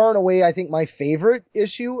by far and away, I think, my favorite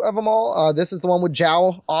issue of them all. This is the one with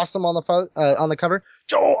Zhao Awesome on the cover.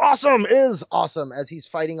 Zhao Awesome is awesome as he's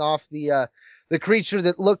fighting off the creature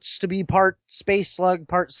that looks to be part space slug,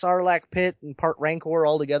 part Sarlacc pit, and part Rancor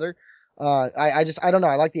all together. I don't know.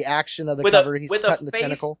 I like the action of the cover. He's cutting the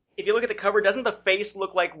tentacle. If you look at the cover, doesn't the face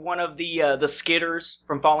look like one of the skitters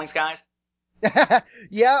from Falling Skies?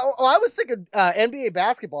 Yeah, I was thinking NBA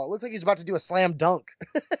basketball. It looks like he's about to do a slam dunk.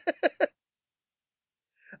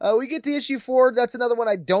 We get to issue 4. That's another one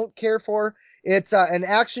I don't care for. It's an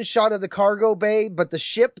action shot of the cargo bay, but the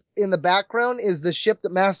ship in the background is the ship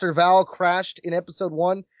that Master Val crashed in episode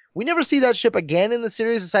 1. We never see that ship again in the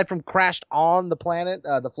series aside from crashed on the planet,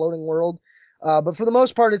 the floating world. But for the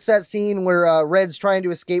most part, it's that scene where Red's trying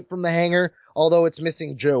to escape from the hangar, although it's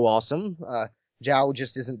missing Joe Awesome. Zhao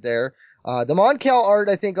just isn't there. The Moncal art,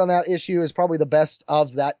 I think, on that issue is probably the best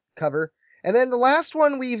of that cover. And then the last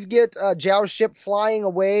one, we get Zhao's ship flying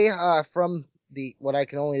away from what I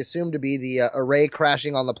can only assume to be the array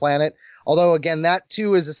crashing on the planet. Although, again, that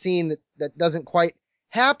too is a scene that doesn't quite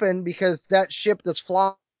happen because that ship that's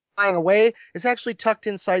flying away is actually tucked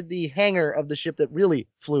inside the hangar of the ship that really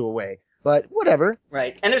flew away. But whatever.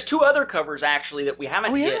 Right. And there's 2 other covers, actually, that we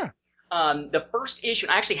haven't hit. Yeah. The first issue,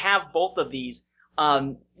 and I actually have both of these,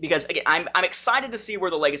 because, again, I'm excited to see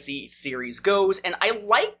where the Legacy series goes, and I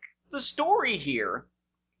like the story here,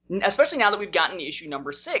 especially now that we've gotten to issue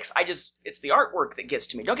number 6. It's the artwork that gets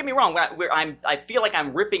to me. Don't get me wrong, I feel like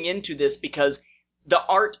I'm ripping into this because the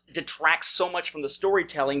art detracts so much from the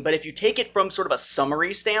storytelling, but if you take it from sort of a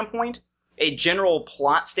summary standpoint, a general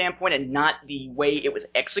plot standpoint, and not the way it was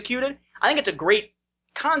executed, I think it's a great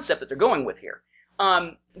concept that they're going with here.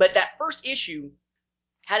 But that first issue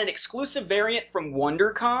had an exclusive variant from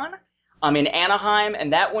WonderCon in Anaheim,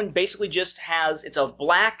 and that one basically just has,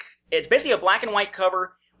 it's basically a black and white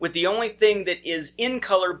cover with the only thing that is in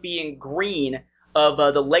color being green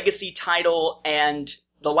of the Legacy title and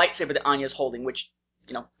the lightsaber that Anya's holding, which,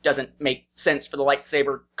 doesn't make sense for the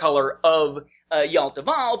lightsaber color of Yalta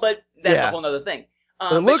Val, but that's a whole other thing.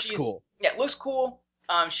 But it looks cool. Yeah, it looks cool.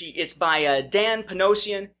 It's by Dan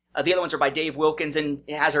Panosian. The other ones are by Dave Wilkins, and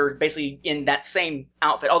it has her basically in that same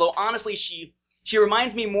outfit. Although, honestly, she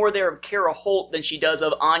reminds me more there of Kara Holt than she does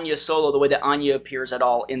of Anya Solo, the way that Anya appears at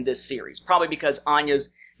all in this series. Probably because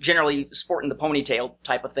Anya's generally sporting the ponytail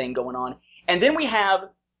type of thing going on. And then we have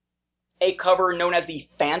a cover known as the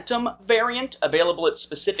Phantom variant, available at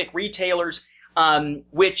specific retailers,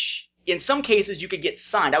 which in some cases you could get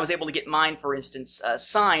signed. I was able to get mine, for instance,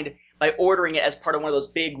 signed by ordering it as part of one of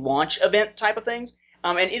those big launch event type of things.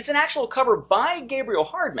 And it's an actual cover by Gabriel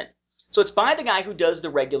Hardman. So it's by the guy who does the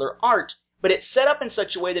regular art, but it's set up in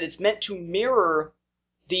such a way that it's meant to mirror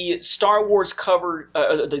the Star Wars cover,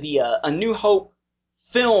 A New Hope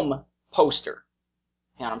film poster.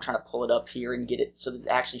 And I'm trying to pull it up here and get it so that it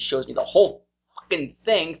actually shows me the whole fucking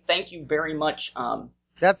thing. Thank you very much.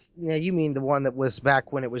 That's, you mean the one that was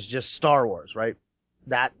back when it was just Star Wars, right?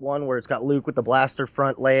 That one where it's got Luke with the blaster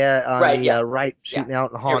front, Leia on right shooting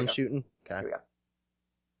out, and Han shooting. Okay. Here we go.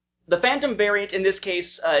 The Phantom variant in this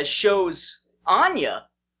case shows Anya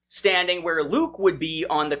standing where Luke would be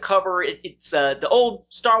on the cover. It's the old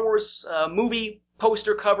Star Wars movie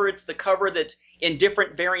poster cover. It's the cover that in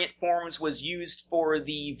different variant forms was used for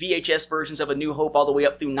the VHS versions of A New Hope all the way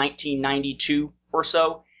up through 1992 or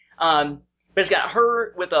so. But it's got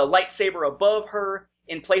her with a lightsaber above her.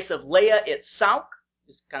 In place of Leia, it's Sauk.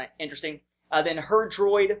 Just kind of interesting. Then her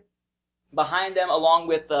droid behind them, along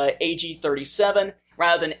with AG-37.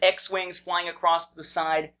 Rather than X-Wings flying across the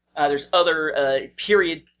side, there's other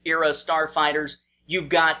period-era starfighters. You've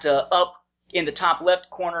got up in the top left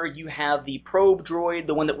corner, you have the probe droid,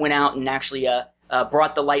 the one that went out and actually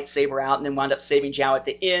brought the lightsaber out and then wound up saving Zhao at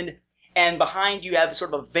the end. And behind you have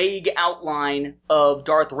sort of a vague outline of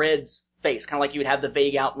Darth Red's face, kind of like you would have the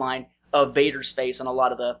vague outline of Vader's face on a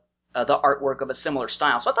lot of the artwork of a similar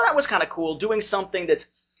style. So I thought that was kind of cool, doing something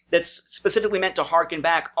that's specifically meant to harken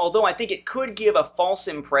back, although I think it could give a false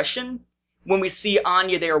impression when we see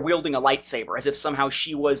Anya there wielding a lightsaber, as if somehow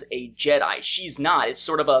she was a Jedi. She's not. It's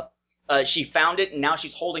sort of she found it, and now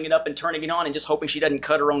she's holding it up and turning it on and just hoping she doesn't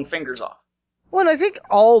cut her own fingers off. Well, and I think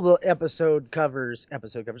all the episode covers,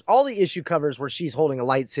 all the issue covers where she's holding a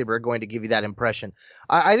lightsaber are going to give you that impression.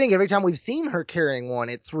 I think every time we've seen her carrying one,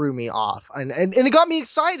 it threw me off. And it got me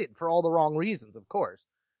excited for all the wrong reasons, of course.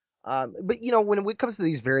 But when it comes to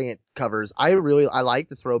these variant covers, I like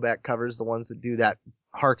the throwback covers, the ones that do that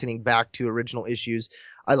harkening back to original issues.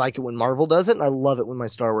 I like it when Marvel does it, and I love it when my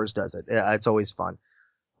Star Wars does it. It's always fun.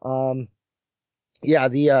 Yeah,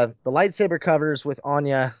 the lightsaber covers with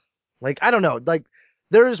Anya, like, I don't know, like,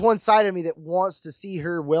 there is one side of me that wants to see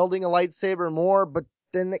her wielding a lightsaber more, but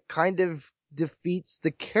then it kind of defeats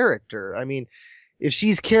the character. I mean, if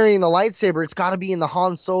she's carrying the lightsaber, it's got to be in the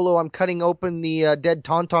Han Solo, I'm cutting open the dead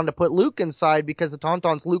Tauntaun to put Luke inside because the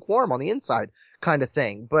Tauntaun's lukewarm on the inside kind of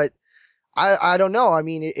thing. But I don't know. I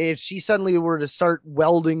mean, if she suddenly were to start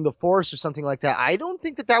welding the Force or something like that, I don't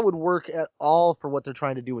think that would work at all for what they're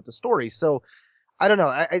trying to do with the story. So I don't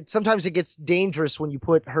know. Sometimes it gets dangerous when you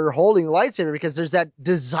put her holding the lightsaber because there's that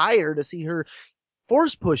desire to see her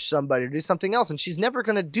force push somebody to do something else, and she's never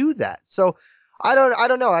going to do that. So I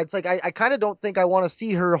don't know. It's like, I kind of don't think I want to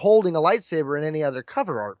see her holding a lightsaber in any other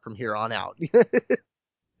cover art from here on out.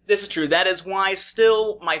 This is true. That is why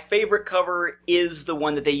still my favorite cover is the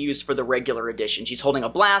one that they used for the regular edition. She's holding a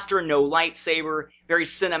blaster, no lightsaber, very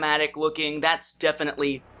cinematic looking. That's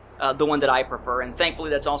definitely the one that I prefer, and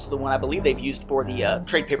thankfully that's also the one I believe they've used for the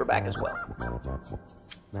trade paperback as well.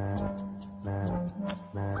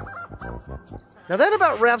 Now that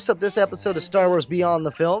about wraps up this episode of Star Wars Beyond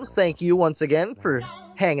the Films. Thank you once again for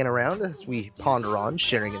hanging around as we ponder on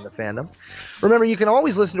sharing in the fandom. Remember, you can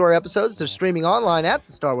always listen to our episodes. They're streaming online at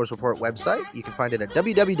the Star Wars Report website. You can find it at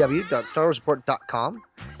www.starwarsreport.com.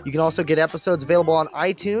 You can also get episodes available on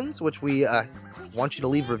iTunes, which we want you to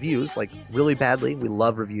leave reviews, like, really badly. We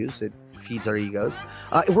love reviews. It feeds our egos.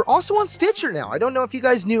 We're also on Stitcher now. I don't know if you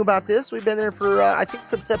guys knew about this. We've been there for, I think,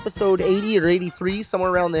 since episode 80 or 83,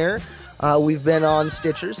 somewhere around there. We've been on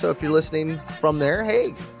Stitcher, so if you're listening from there,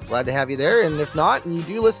 hey, glad to have you there. And if not, and you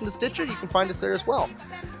do listen to Stitcher, you can find us there as well.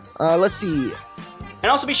 Let's see. And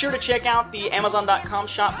also be sure to check out the Amazon.com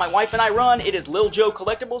shop my wife and I run. It is Lil Joe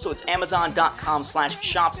Collectibles, so it's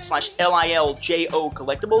Amazon.com/shops/LILJO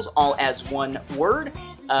Collectibles, all as one word.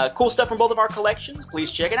 Cool stuff from both of our collections. Please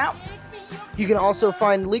check it out. You can also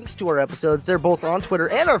find links to our episodes. They're both on Twitter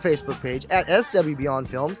and our Facebook page at SW Beyond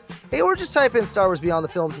Films. Hey, or just type in Star Wars Beyond the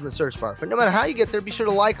Films in the search bar. But no matter how you get there, be sure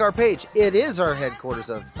to like our page. It is our headquarters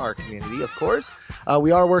of our community, of course.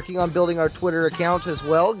 We are working on building our Twitter account as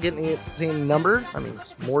well, getting it the same number. I mean,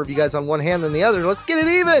 more of you guys on one hand than the other. Let's get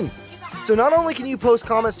it even! So not only can you post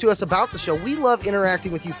comments to us about the show, we love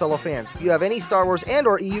interacting with you fellow fans. If you have any Star Wars and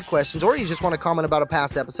or EU questions, or you just want to comment about a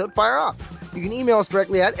past episode, fire off. You can email us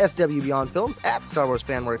directly at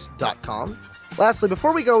swbeyondfilms@starwarsfanworks.com. Lastly,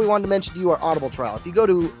 before we go, we wanted to mention to you our Audible trial. If you go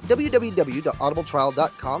to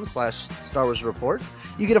www.audibletrial.com/Star Wars Report,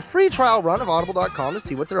 you get a free trial run of audible.com to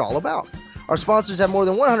see what they're all about. Our sponsors have more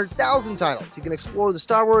than 100,000 titles. You can explore the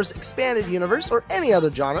Star Wars expanded universe or any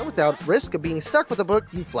other genre without risk of being stuck with a book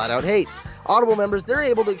you flat out hate. Audible members, they're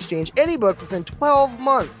able to exchange any book within 12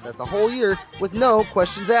 months. That's a whole year with no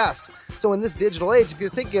questions asked. So in this digital age, if you're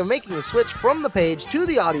thinking of making the switch from the page to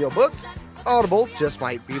the audiobook, Audible just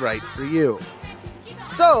might be right for you.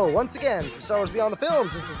 So, once again, for Star Wars Beyond the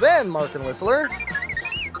Films, this has been Mark and Whistler.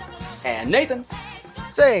 And Nathan.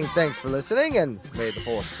 Saying thanks for listening, and may the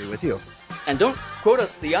Force be with you. And don't quote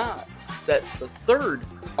us the odds that the third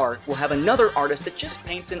arc will have another artist that just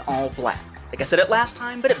paints in all black. Like I said it last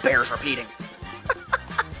time, but it bears repeating.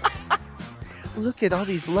 Look at all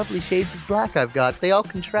these lovely shades of black I've got. They all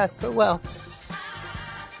contrast so well.